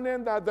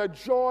understanding that the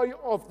joy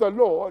of the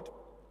Lord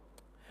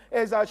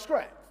is our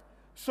strength.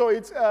 So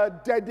it's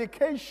a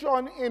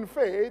dedication in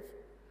faith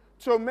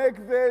to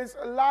make these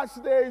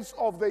last days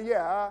of the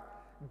year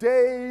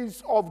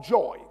days of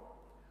joy.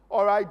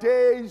 All right,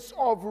 days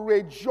of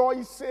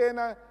rejoicing,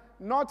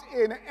 not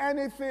in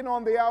anything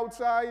on the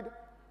outside,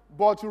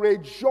 but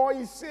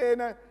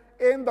rejoicing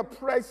in the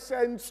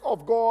presence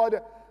of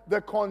God,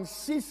 the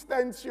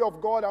consistency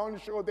of God, I want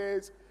to show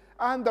this,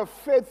 and the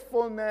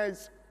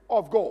faithfulness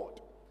of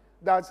God.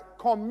 That's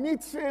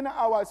committing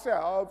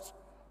ourselves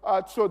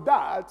to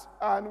that,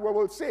 and we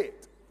will see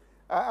it.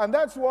 And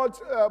that's what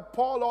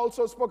Paul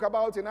also spoke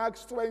about in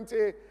Acts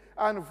 20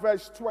 and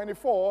verse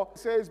 24. It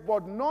says,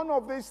 but none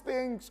of these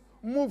things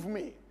move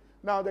me.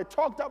 Now, they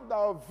talked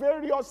about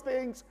various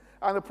things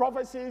and the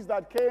prophecies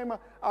that came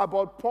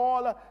about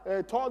Paul,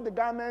 tore the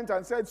garment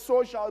and said,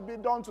 so shall be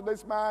done to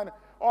this man.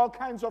 All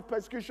kinds of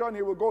persecution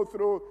he will go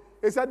through.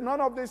 He said,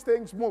 none of these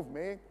things move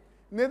me.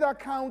 Neither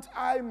count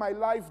I my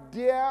life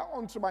dear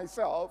unto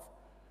myself,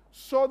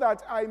 so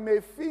that I may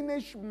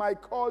finish my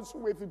course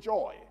with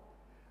joy.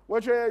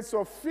 Which is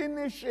to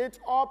finish it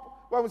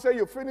up. When we say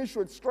you finish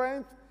with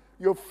strength,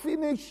 you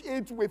finish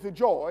it with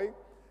joy.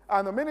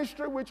 And the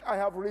ministry which I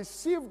have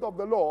received of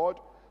the Lord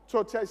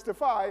to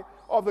testify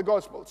of the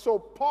gospel. So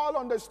Paul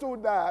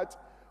understood that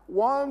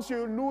once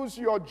you lose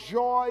your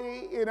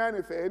joy in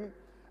anything,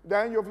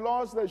 then you've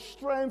lost the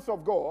strength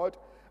of God,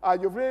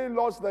 and you've really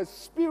lost the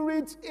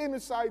spirit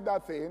inside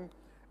that thing,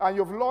 and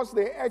you've lost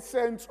the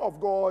essence of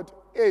God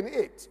in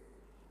it.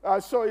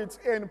 So it's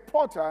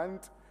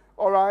important,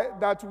 all right,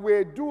 that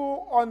we do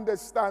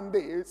understand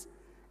this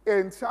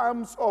in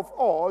terms of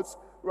us,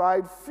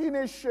 right,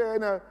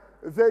 finishing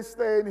this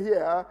thing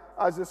here,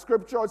 as the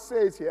scripture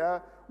says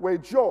here,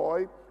 with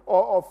joy,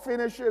 or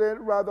finishing it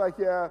rather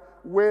here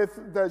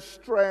with the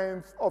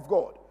strength of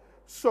God.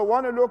 So I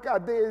want to look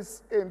at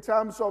this in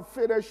terms of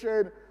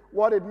finishing,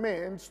 what it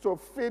means to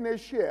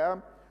finish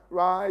here,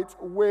 right,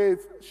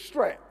 with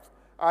strength.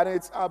 And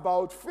it's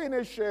about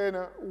finishing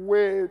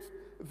with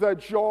the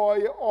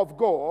joy of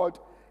God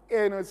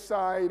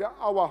inside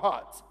our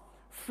hearts.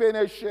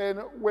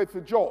 Finishing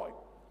with joy.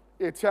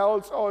 It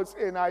tells us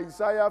in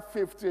Isaiah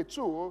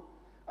 52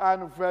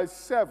 and verse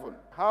 7,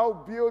 how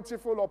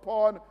beautiful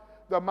upon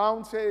the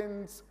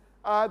mountains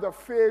are the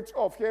feet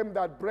of him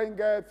that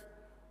bringeth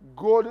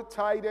good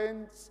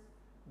tidings,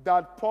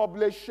 that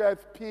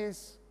publisheth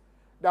peace,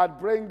 that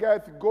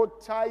bringeth good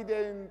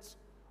tidings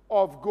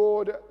of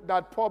God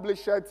that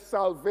publisheth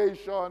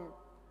salvation,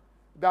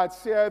 that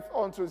saith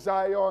unto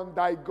Zion,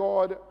 thy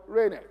God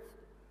reigneth.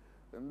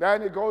 And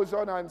then he goes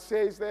on and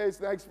says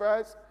this, next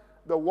verse,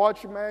 the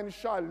watchmen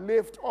shall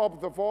lift up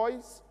the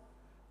voice,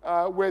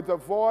 with the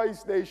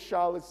voice they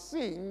shall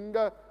sing,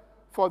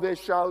 for they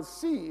shall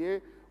see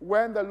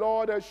when the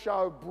Lord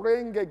shall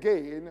bring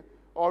again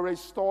or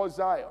restore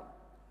Zion.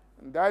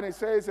 And then he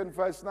says in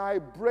verse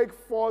 9, break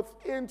forth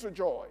into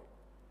joy.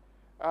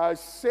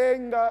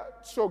 Sing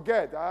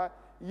together,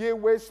 ye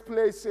waste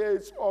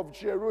places of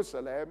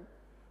Jerusalem,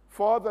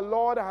 for the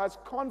Lord has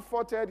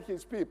comforted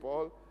his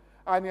people,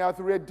 and he hath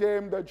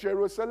redeemed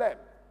Jerusalem.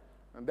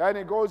 And then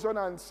he goes on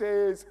and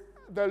says,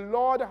 the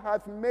Lord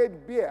hath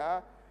made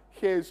bare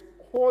his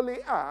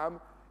holy arm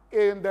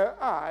in the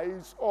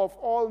eyes of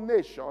all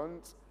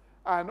nations,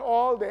 and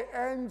all the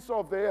ends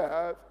of the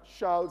earth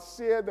shall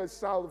see the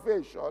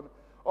salvation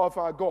of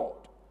our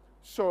God.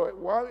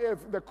 So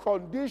if the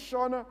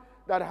condition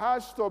that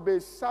has to be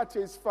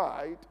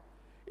satisfied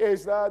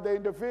is that the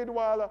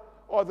individual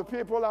or the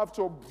people have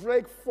to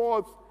break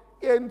forth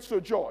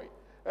into joy.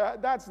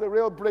 That's the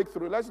real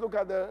breakthrough. Let's look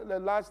at the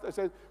last, it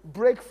says,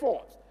 break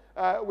forth.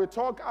 We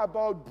talk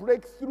about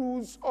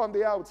breakthroughs on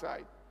the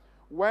outside.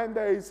 When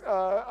there is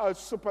a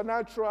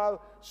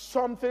supernatural,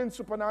 something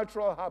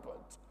supernatural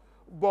happens.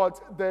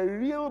 But the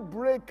real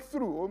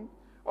breakthrough,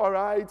 all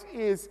right,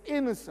 is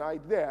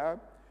inside there.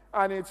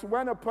 And it's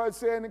when a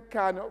person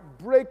can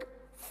break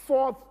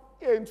forth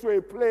into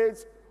a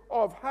place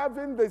of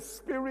having the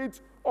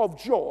spirit of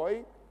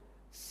joy,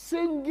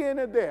 singing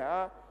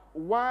there,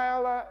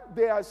 while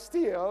they are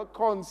still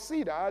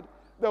considered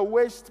the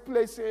waste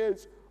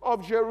places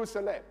of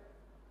Jerusalem.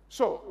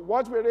 So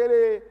what we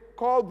really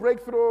call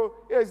breakthrough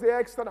is the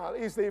external,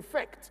 is the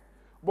effect.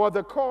 But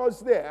the cause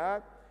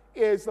there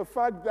is the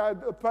fact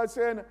that the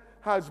person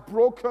has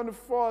broken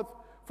forth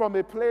from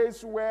a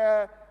place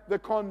where the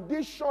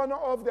condition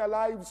of their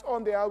lives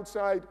on the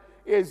outside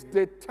is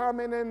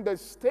determining the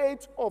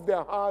state of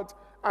their heart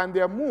and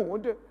their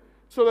mood.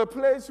 So the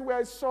place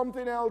where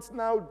something else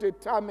now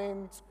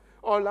determines,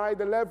 all right,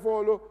 the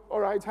level, all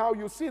right, how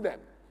you see them.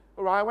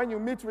 All right, when you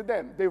meet with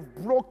them, they've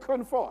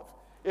broken forth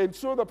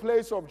into the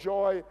place of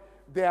joy.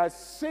 They are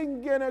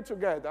singing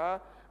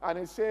together, and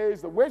it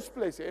says, the waste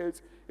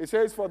places, it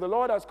says, for the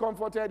Lord has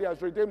comforted, he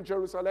has redeemed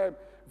Jerusalem.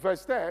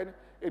 Verse 10,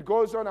 it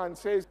goes on and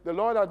says, the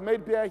Lord hath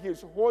made bare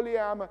his holy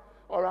arm,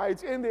 all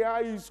right, in the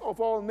eyes of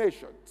all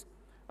nations.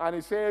 And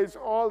it says,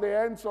 all the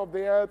ends of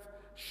the earth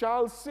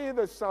shall see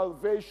the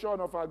salvation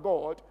of our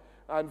God.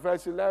 And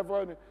verse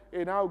 11,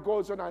 it now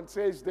goes on and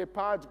says,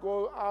 depart,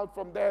 go out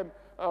from them,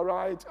 all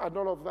right, and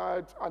all of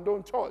that, and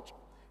don't touch.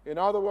 In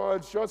other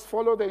words, just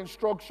follow the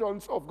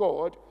instructions of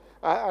God,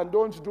 and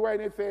don't do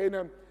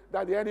anything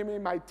that the enemy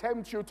might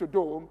tempt you to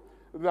do,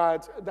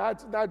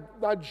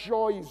 that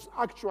joy is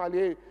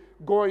actually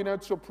going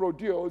to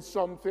produce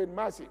something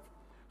massive.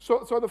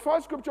 So the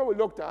first scripture we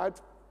looked at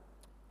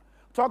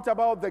talked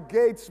about the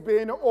gates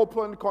being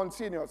opened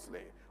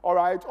continuously, all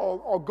right,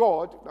 or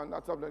God,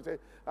 that's what I say,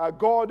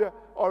 God,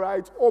 all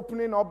right,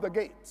 opening up the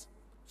gates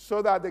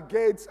so that the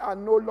gates are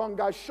no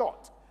longer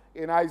shut.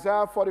 In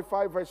Isaiah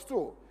 45 verse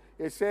 2,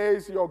 it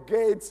says, your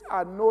gates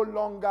are no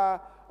longer,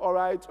 all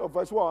right,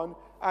 verse 1,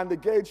 and the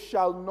gates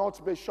shall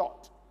not be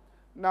shut.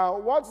 Now,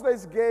 what's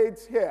this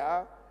gate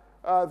here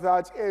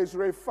that is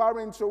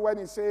referring to when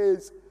it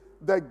says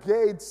the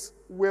gates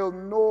will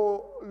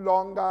no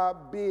longer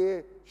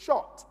be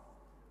shut?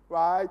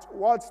 Right?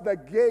 What's the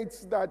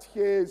gates that he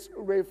is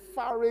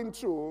referring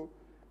to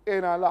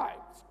in our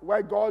lives?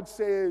 Where God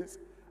says,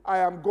 I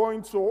am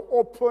going to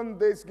open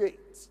these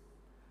gates.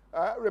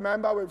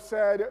 Remember, we've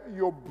said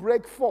you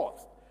break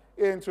forth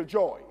into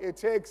joy. It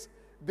takes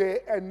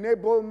the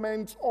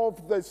enablement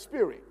of the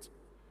Spirit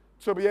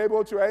to be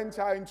able to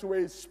enter into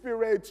a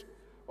spirit,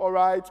 all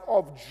right,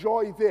 of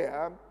joy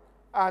there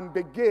and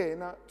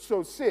begin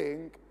to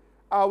sing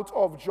out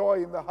of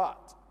joy in the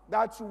heart.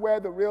 That's where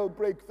the real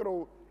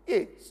breakthrough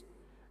is.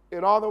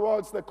 In other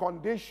words, the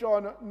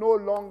condition no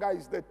longer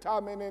is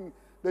determining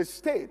the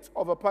state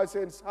of a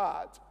person's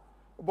heart,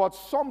 but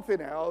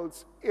something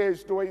else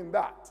is doing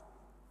that.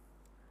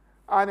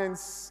 And in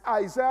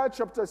Isaiah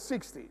chapter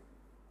 60,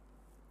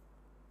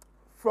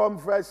 from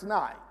verse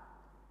 9,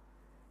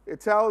 it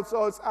tells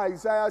us,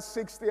 Isaiah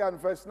 60 and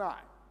verse 9,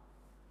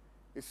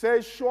 it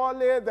says,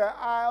 surely the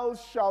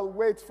isles shall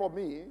wait for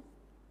me,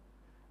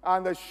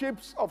 and the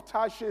ships of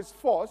Tarshish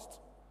first,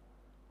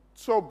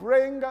 to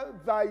bring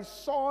thy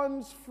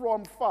sons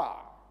from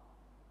far.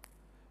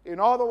 In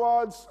other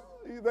words,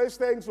 these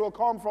things will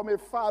come from a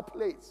far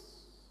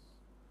place.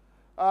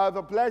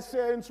 The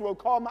blessings will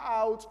come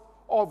out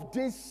of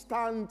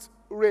distant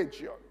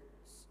regions.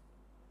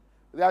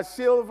 There are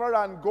silver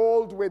and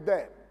gold with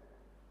them,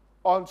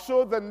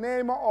 unto the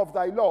name of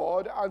thy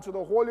Lord, and to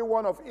the Holy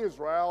One of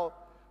Israel,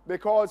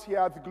 because he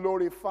hath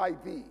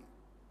glorified thee.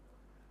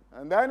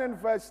 And then in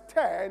verse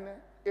 10,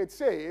 it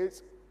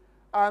says,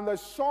 and the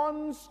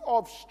sons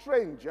of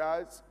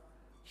strangers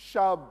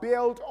shall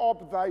build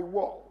up thy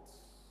walls.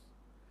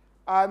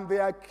 and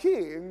their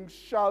kings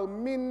shall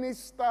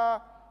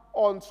minister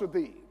unto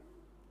thee.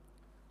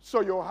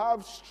 So you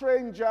have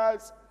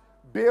strangers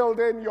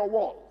building your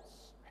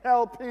walls,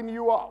 helping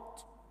you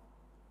out.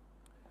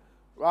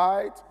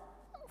 Right?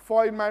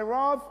 For in my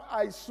wrath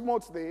I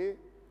smote thee,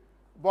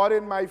 but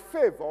in my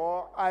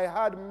favor I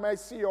had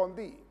mercy on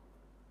thee.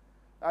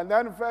 And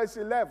then verse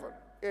 11,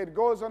 it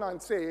goes on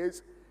and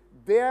says,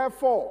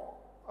 therefore,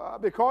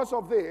 because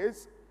of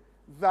this,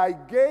 thy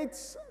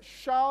gates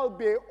shall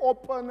be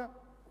open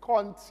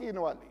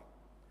continually.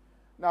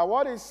 Now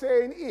what he's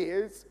saying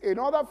is, in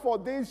order for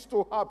this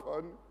to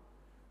happen,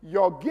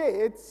 your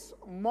gates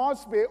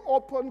must be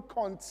open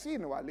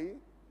continually,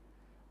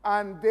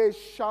 and they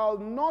shall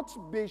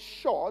not be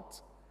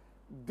shut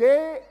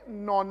day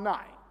nor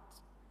night,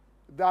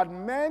 that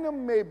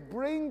men may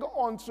bring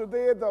unto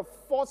thee the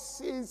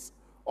forces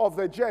of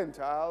the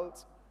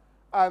Gentiles,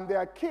 and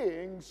their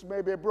kings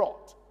may be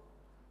brought.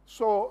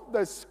 So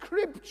the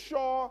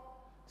scripture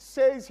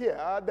says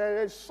here,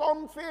 there is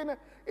something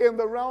in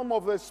the realm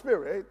of the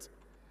spirit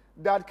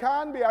that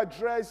can be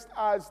addressed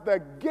as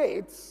the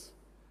gates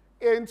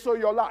into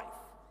your life.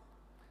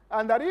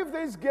 And that if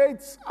these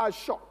gates are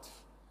shut,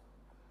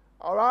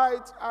 all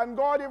right, and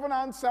God even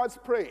answers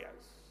prayers,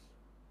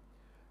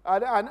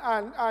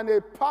 and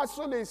a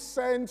parcel is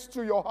sent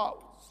to your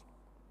house,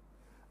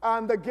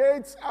 and the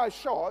gates are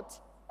shut,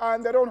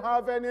 and they don't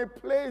have any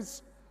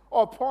place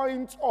or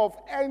point of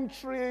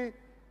entry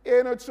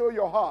into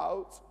your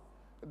house,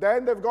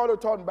 then they've got to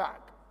turn back.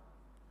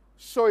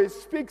 So he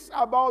speaks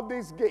about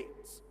these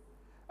gates,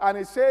 and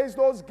he says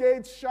those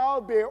gates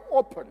shall be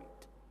opened.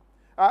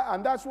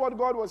 And that's what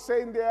God was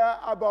saying there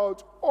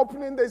about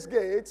opening these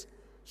gates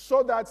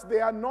so that they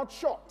are not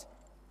shut.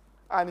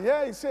 And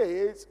here he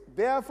says,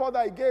 therefore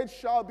thy gates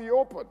shall be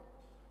open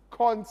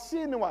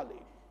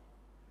continually.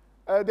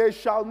 They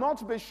shall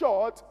not be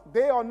shut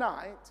day or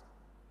night,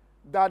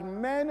 that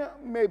men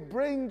may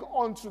bring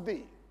unto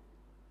thee.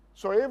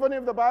 So even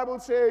if the Bible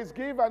says,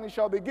 give and it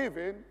shall be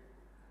given,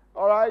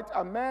 all right,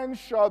 a man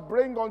shall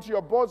bring unto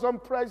your bosom,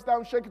 press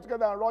down, shake it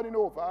together, and running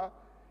over.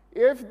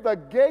 If the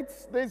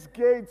gates, these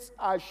gates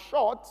are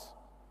shut,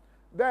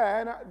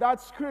 then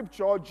that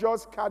scripture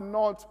just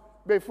cannot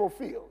be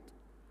fulfilled.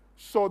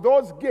 So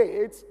those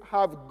gates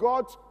have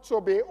got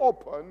to be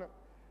open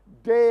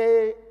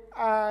day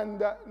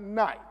and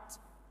night.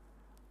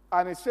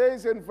 And it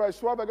says in verse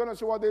 12, we're going to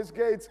see what these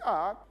gates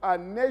are. A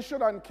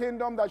nation and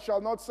kingdom that shall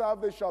not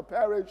serve, they shall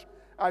perish,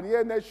 and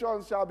yet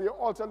nations shall be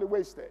utterly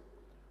wasted.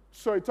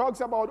 So it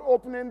talks about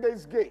opening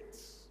these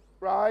gates,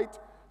 right,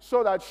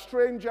 so that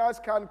strangers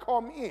can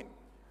come in.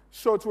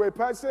 So to a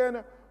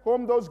person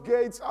whom those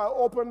gates are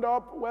opened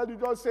up, well, you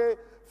just say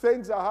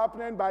things are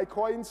happening by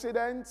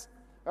coincidence.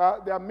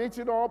 They are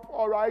meeting up,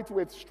 all right,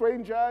 with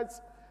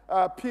strangers.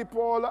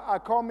 People are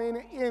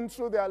coming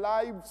into their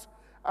lives,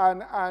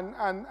 and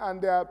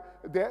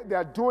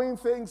they're doing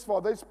things for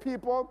these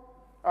people,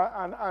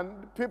 and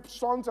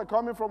sons are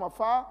coming from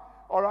afar,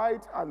 all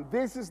right, and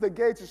this is the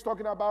gate he's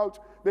talking about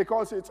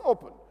because it's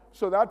open.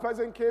 So that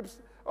person keeps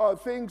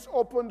things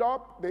opened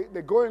up.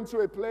 They go into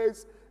a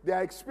place,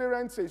 their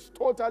experience is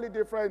totally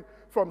different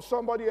from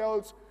somebody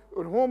else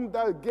in whom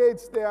the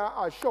gates there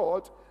are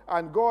shut,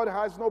 and God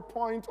has no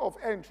point of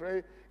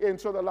entry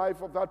into the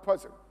life of that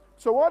person.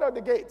 So what are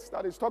the gates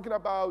that he's talking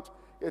about?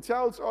 It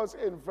tells us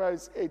in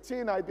verse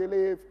 18, I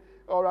believe,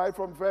 all right,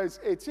 from verse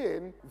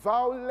 18,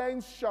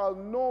 violence shall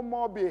no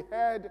more be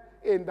heard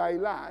in thy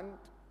land,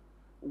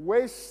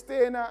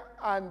 wasting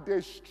and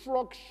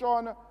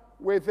destruction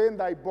within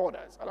thy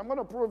borders. And I'm going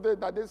to prove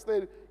that this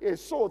thing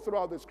is so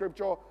throughout the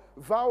scripture.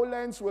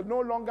 Violence will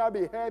no longer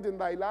be heard in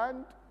thy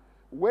land,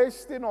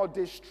 wasting or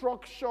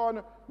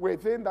destruction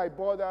within thy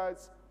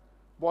borders,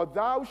 but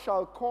thou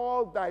shalt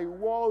call thy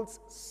walls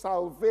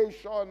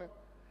salvation,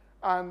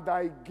 and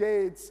thy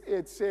gates,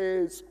 it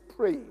says,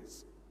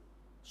 praise.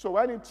 So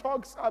when it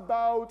talks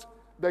about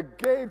the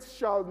gates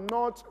shall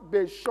not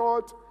be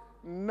shut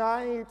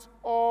night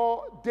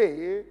or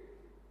day,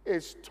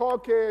 it's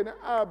talking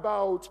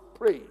about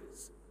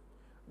praise.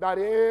 That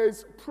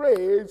is,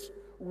 praise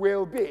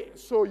will be.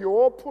 So you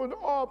open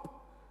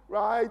up,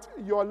 right,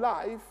 your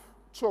life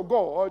to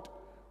God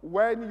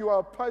when you are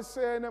a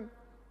person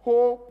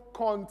who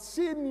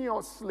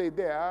continuously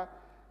there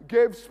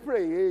gives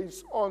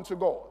praise unto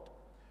God.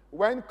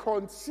 When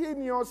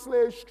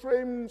continuously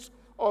streams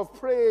of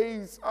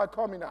praise are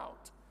coming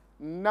out,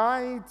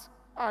 night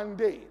and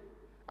day.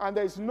 And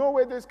there's no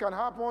way this can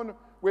happen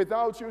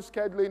without you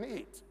scheduling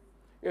it.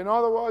 In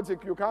other words,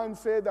 you can't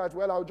say that,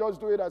 well, I'll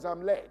just do it as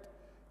I'm led.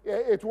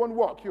 It won't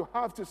work. You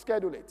have to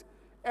schedule it.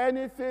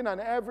 Anything and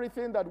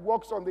everything that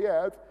works on the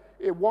earth,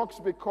 it works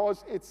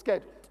because it's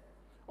scheduled.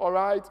 All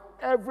right?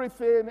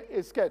 Everything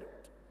is scheduled.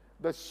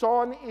 The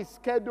sun is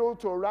scheduled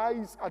to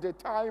rise at a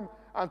time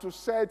and to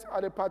set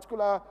at a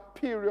particular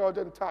period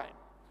and time.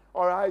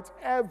 All right?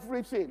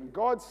 Everything.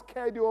 God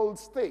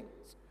schedules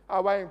things.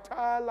 Our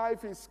entire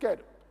life is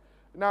scheduled.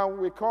 Now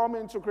we come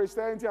into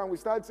Christianity and we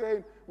start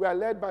saying we are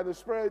led by the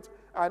Spirit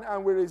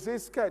and we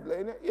resist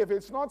scheduling. If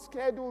it's not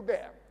scheduled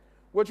there,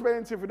 which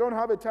means if you don't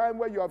have a time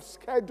where you have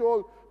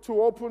scheduled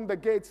to open the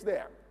gates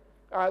there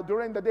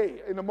during the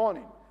day, in the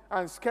morning,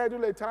 and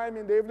schedule a time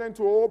in the evening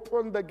to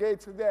open the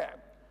gates there,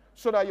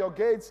 so that your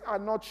gates are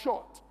not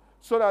shut,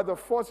 so that the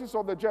forces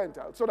of the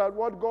Gentiles, so that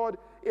what God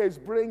is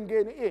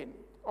bringing in,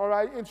 all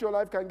right, into your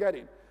life can get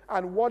in.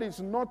 And what is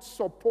not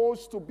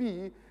supposed to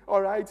be,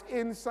 all right,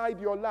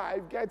 inside your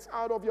life gets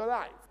out of your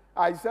life.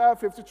 Isaiah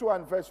 52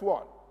 and verse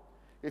 1.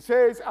 It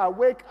says,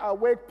 awake,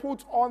 awake,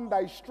 put on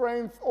thy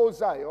strength, O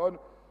Zion,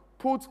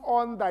 put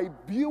on thy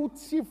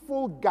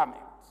beautiful garments,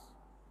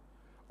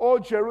 O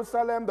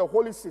Jerusalem, the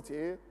holy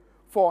city,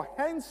 for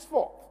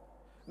henceforth.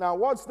 Now,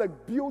 what's the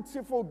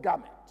beautiful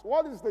garment?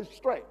 What is the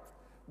strength?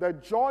 The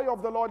joy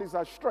of the Lord is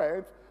our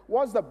strength.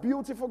 What's the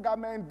beautiful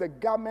garment? The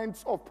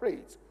garments of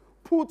praise.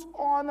 Put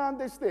on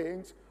these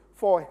things,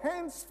 for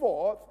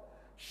henceforth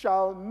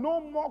shall no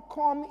more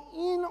come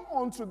in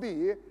unto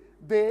thee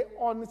the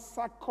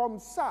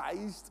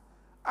uncircumcised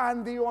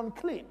and the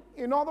unclean.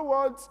 In other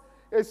words,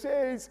 it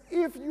says,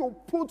 if you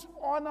put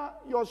on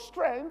your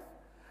strength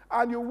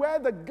and you wear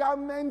the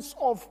garments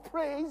of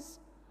praise,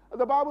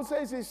 the Bible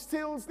says it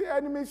stills the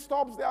enemy,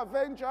 stops the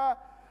avenger.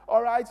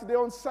 All right, the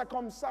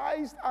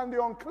uncircumcised and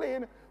the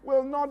unclean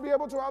will not be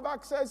able to have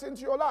access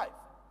into your life.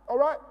 All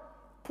right,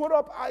 put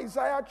up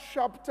Isaiah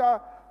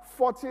chapter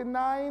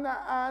 49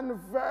 and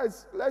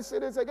verse, let's see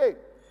this again.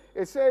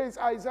 It says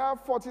Isaiah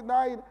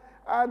 49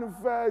 and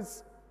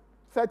verse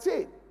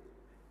 13.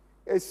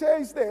 It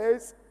says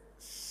this,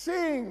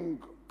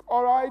 sing,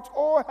 all right,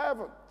 O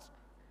heavens,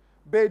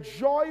 be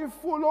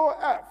joyful, O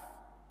earth,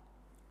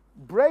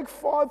 break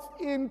forth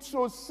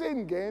into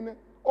singing,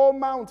 O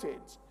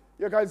mountains.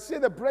 You can see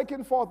the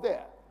breaking forth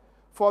there.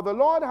 For the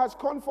Lord has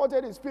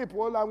comforted his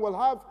people and will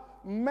have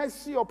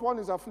mercy upon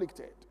his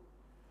afflicted.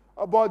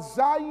 But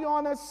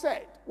Zion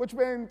said, which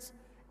means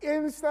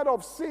instead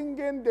of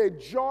singing, they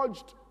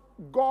judged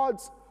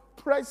God's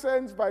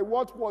presence by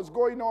what was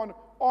going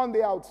on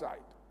the outside.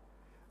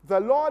 The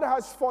Lord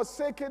has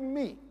forsaken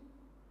me,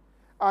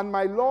 and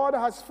my Lord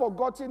has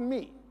forgotten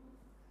me.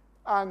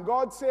 And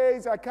God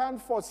says, I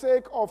can't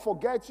forsake or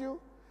forget you.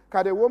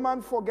 Can a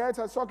woman forget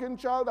her sucking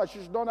child, that she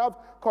should not have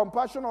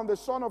compassion on the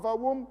son of her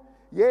womb?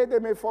 Yea, they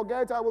may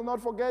forget, I will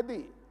not forget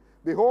thee.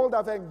 Behold,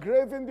 I've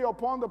engraven thee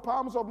upon the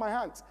palms of my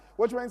hands.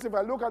 Which means if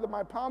I look at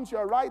my palms,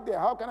 you're right there.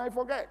 How can I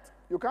forget?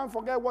 You can't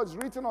forget what's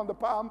written on the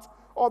palms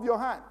of your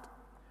hand.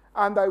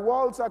 And thy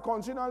words are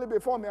continually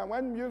before me. And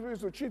when you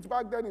used to cheat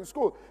back then in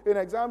school, in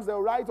exams,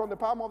 they'll write on the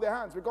palm of their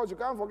hands because you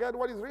can't forget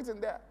what is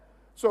written there.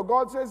 So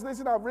God says,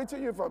 listen, I've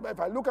written you. If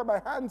I look at my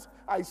hands,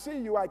 I see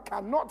you. I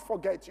cannot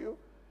forget you.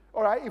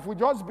 All right, if we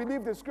just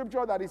believe the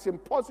scripture that it's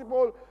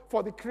impossible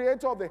for the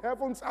creator of the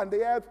heavens and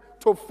the earth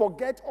to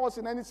forget us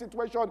in any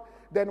situation,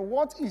 then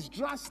what is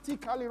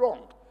drastically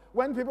wrong?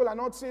 When people are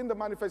not seeing the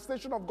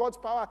manifestation of God's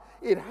power,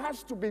 it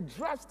has to be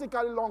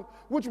drastically wrong,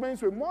 which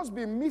means we must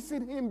be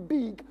missing him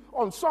big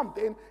on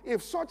something.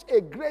 If such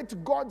a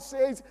great God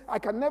says, I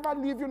can never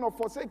leave you nor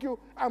forsake you,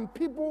 and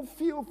people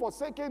feel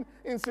forsaken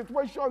in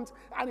situations,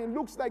 and it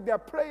looks like their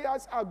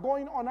prayers are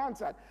going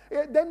unanswered,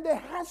 then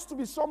there has to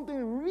be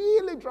something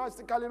really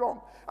drastically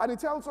wrong. And it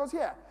tells us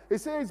here, it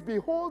says,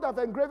 behold, I've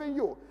engraven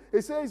you.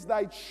 It says,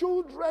 thy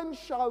children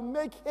shall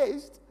make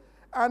haste,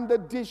 and the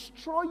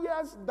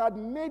destroyers that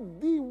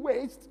made thee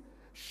waste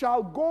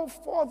shall go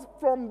forth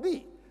from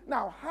thee.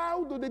 Now,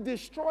 how do the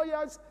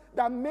destroyers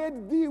that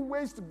made thee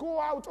waste go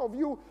out of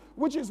you?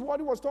 Which is what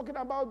he was talking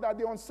about, that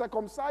the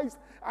uncircumcised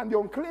and the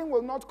unclean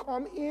will not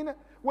come in,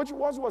 which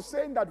was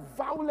saying that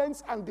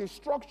violence and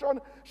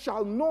destruction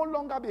shall no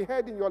longer be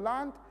heard in your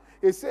land.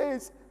 It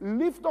says,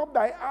 lift up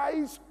thy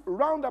eyes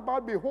round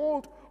about,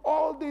 behold,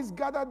 all these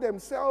gather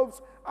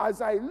themselves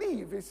as I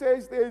live. It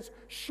says this,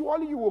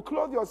 surely you will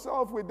clothe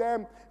yourself with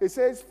them. It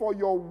says, for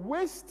your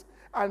waste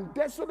and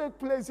desolate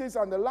places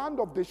and the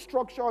land of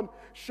destruction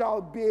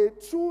shall be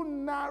too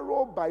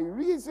narrow by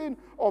reason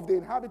of the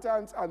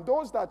inhabitants, and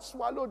those that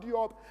swallowed you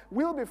up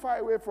will be far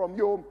away from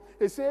you.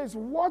 It says,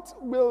 what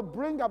will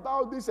bring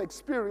about this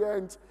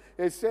experience?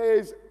 It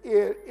says,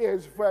 it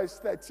is verse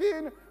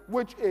 13,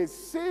 which is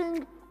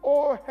sing,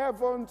 O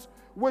heavens,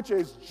 which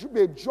is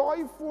be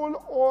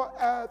joyful, O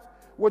earth,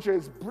 which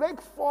is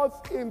break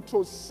forth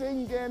into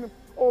singing,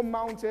 O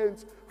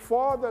mountains,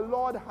 for the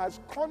Lord has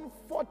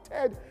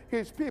comforted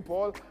his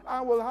people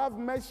and will have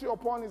mercy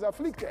upon his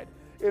afflicted.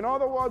 In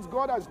other words,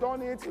 God has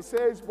done it. It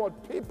says,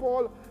 but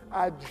people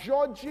are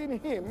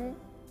judging him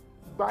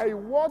by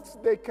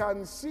what they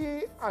can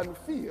see and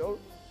feel.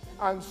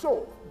 And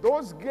so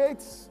those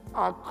gates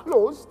are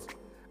closed,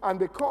 and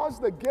because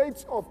the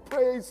gates of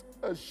praise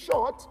are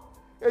shut,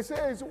 it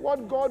says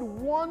what God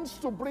wants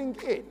to bring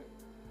in,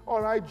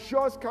 all right,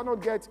 just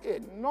cannot get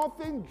in.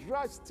 Nothing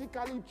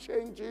drastically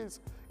changes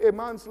a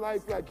man's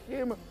life like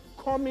him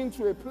coming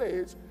to a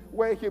place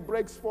where he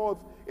breaks forth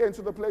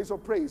into the place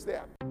of praise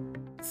there.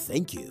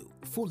 Thank you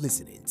for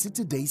listening to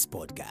today's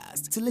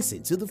podcast. To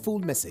listen to the full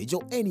message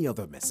or any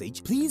other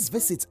message, please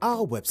visit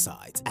our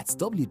website at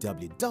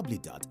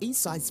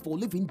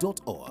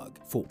www.insightsforliving.org.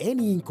 For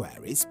any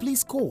inquiries,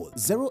 please call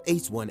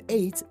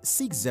 0818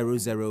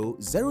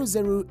 600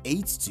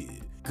 0082.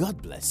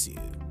 God bless you.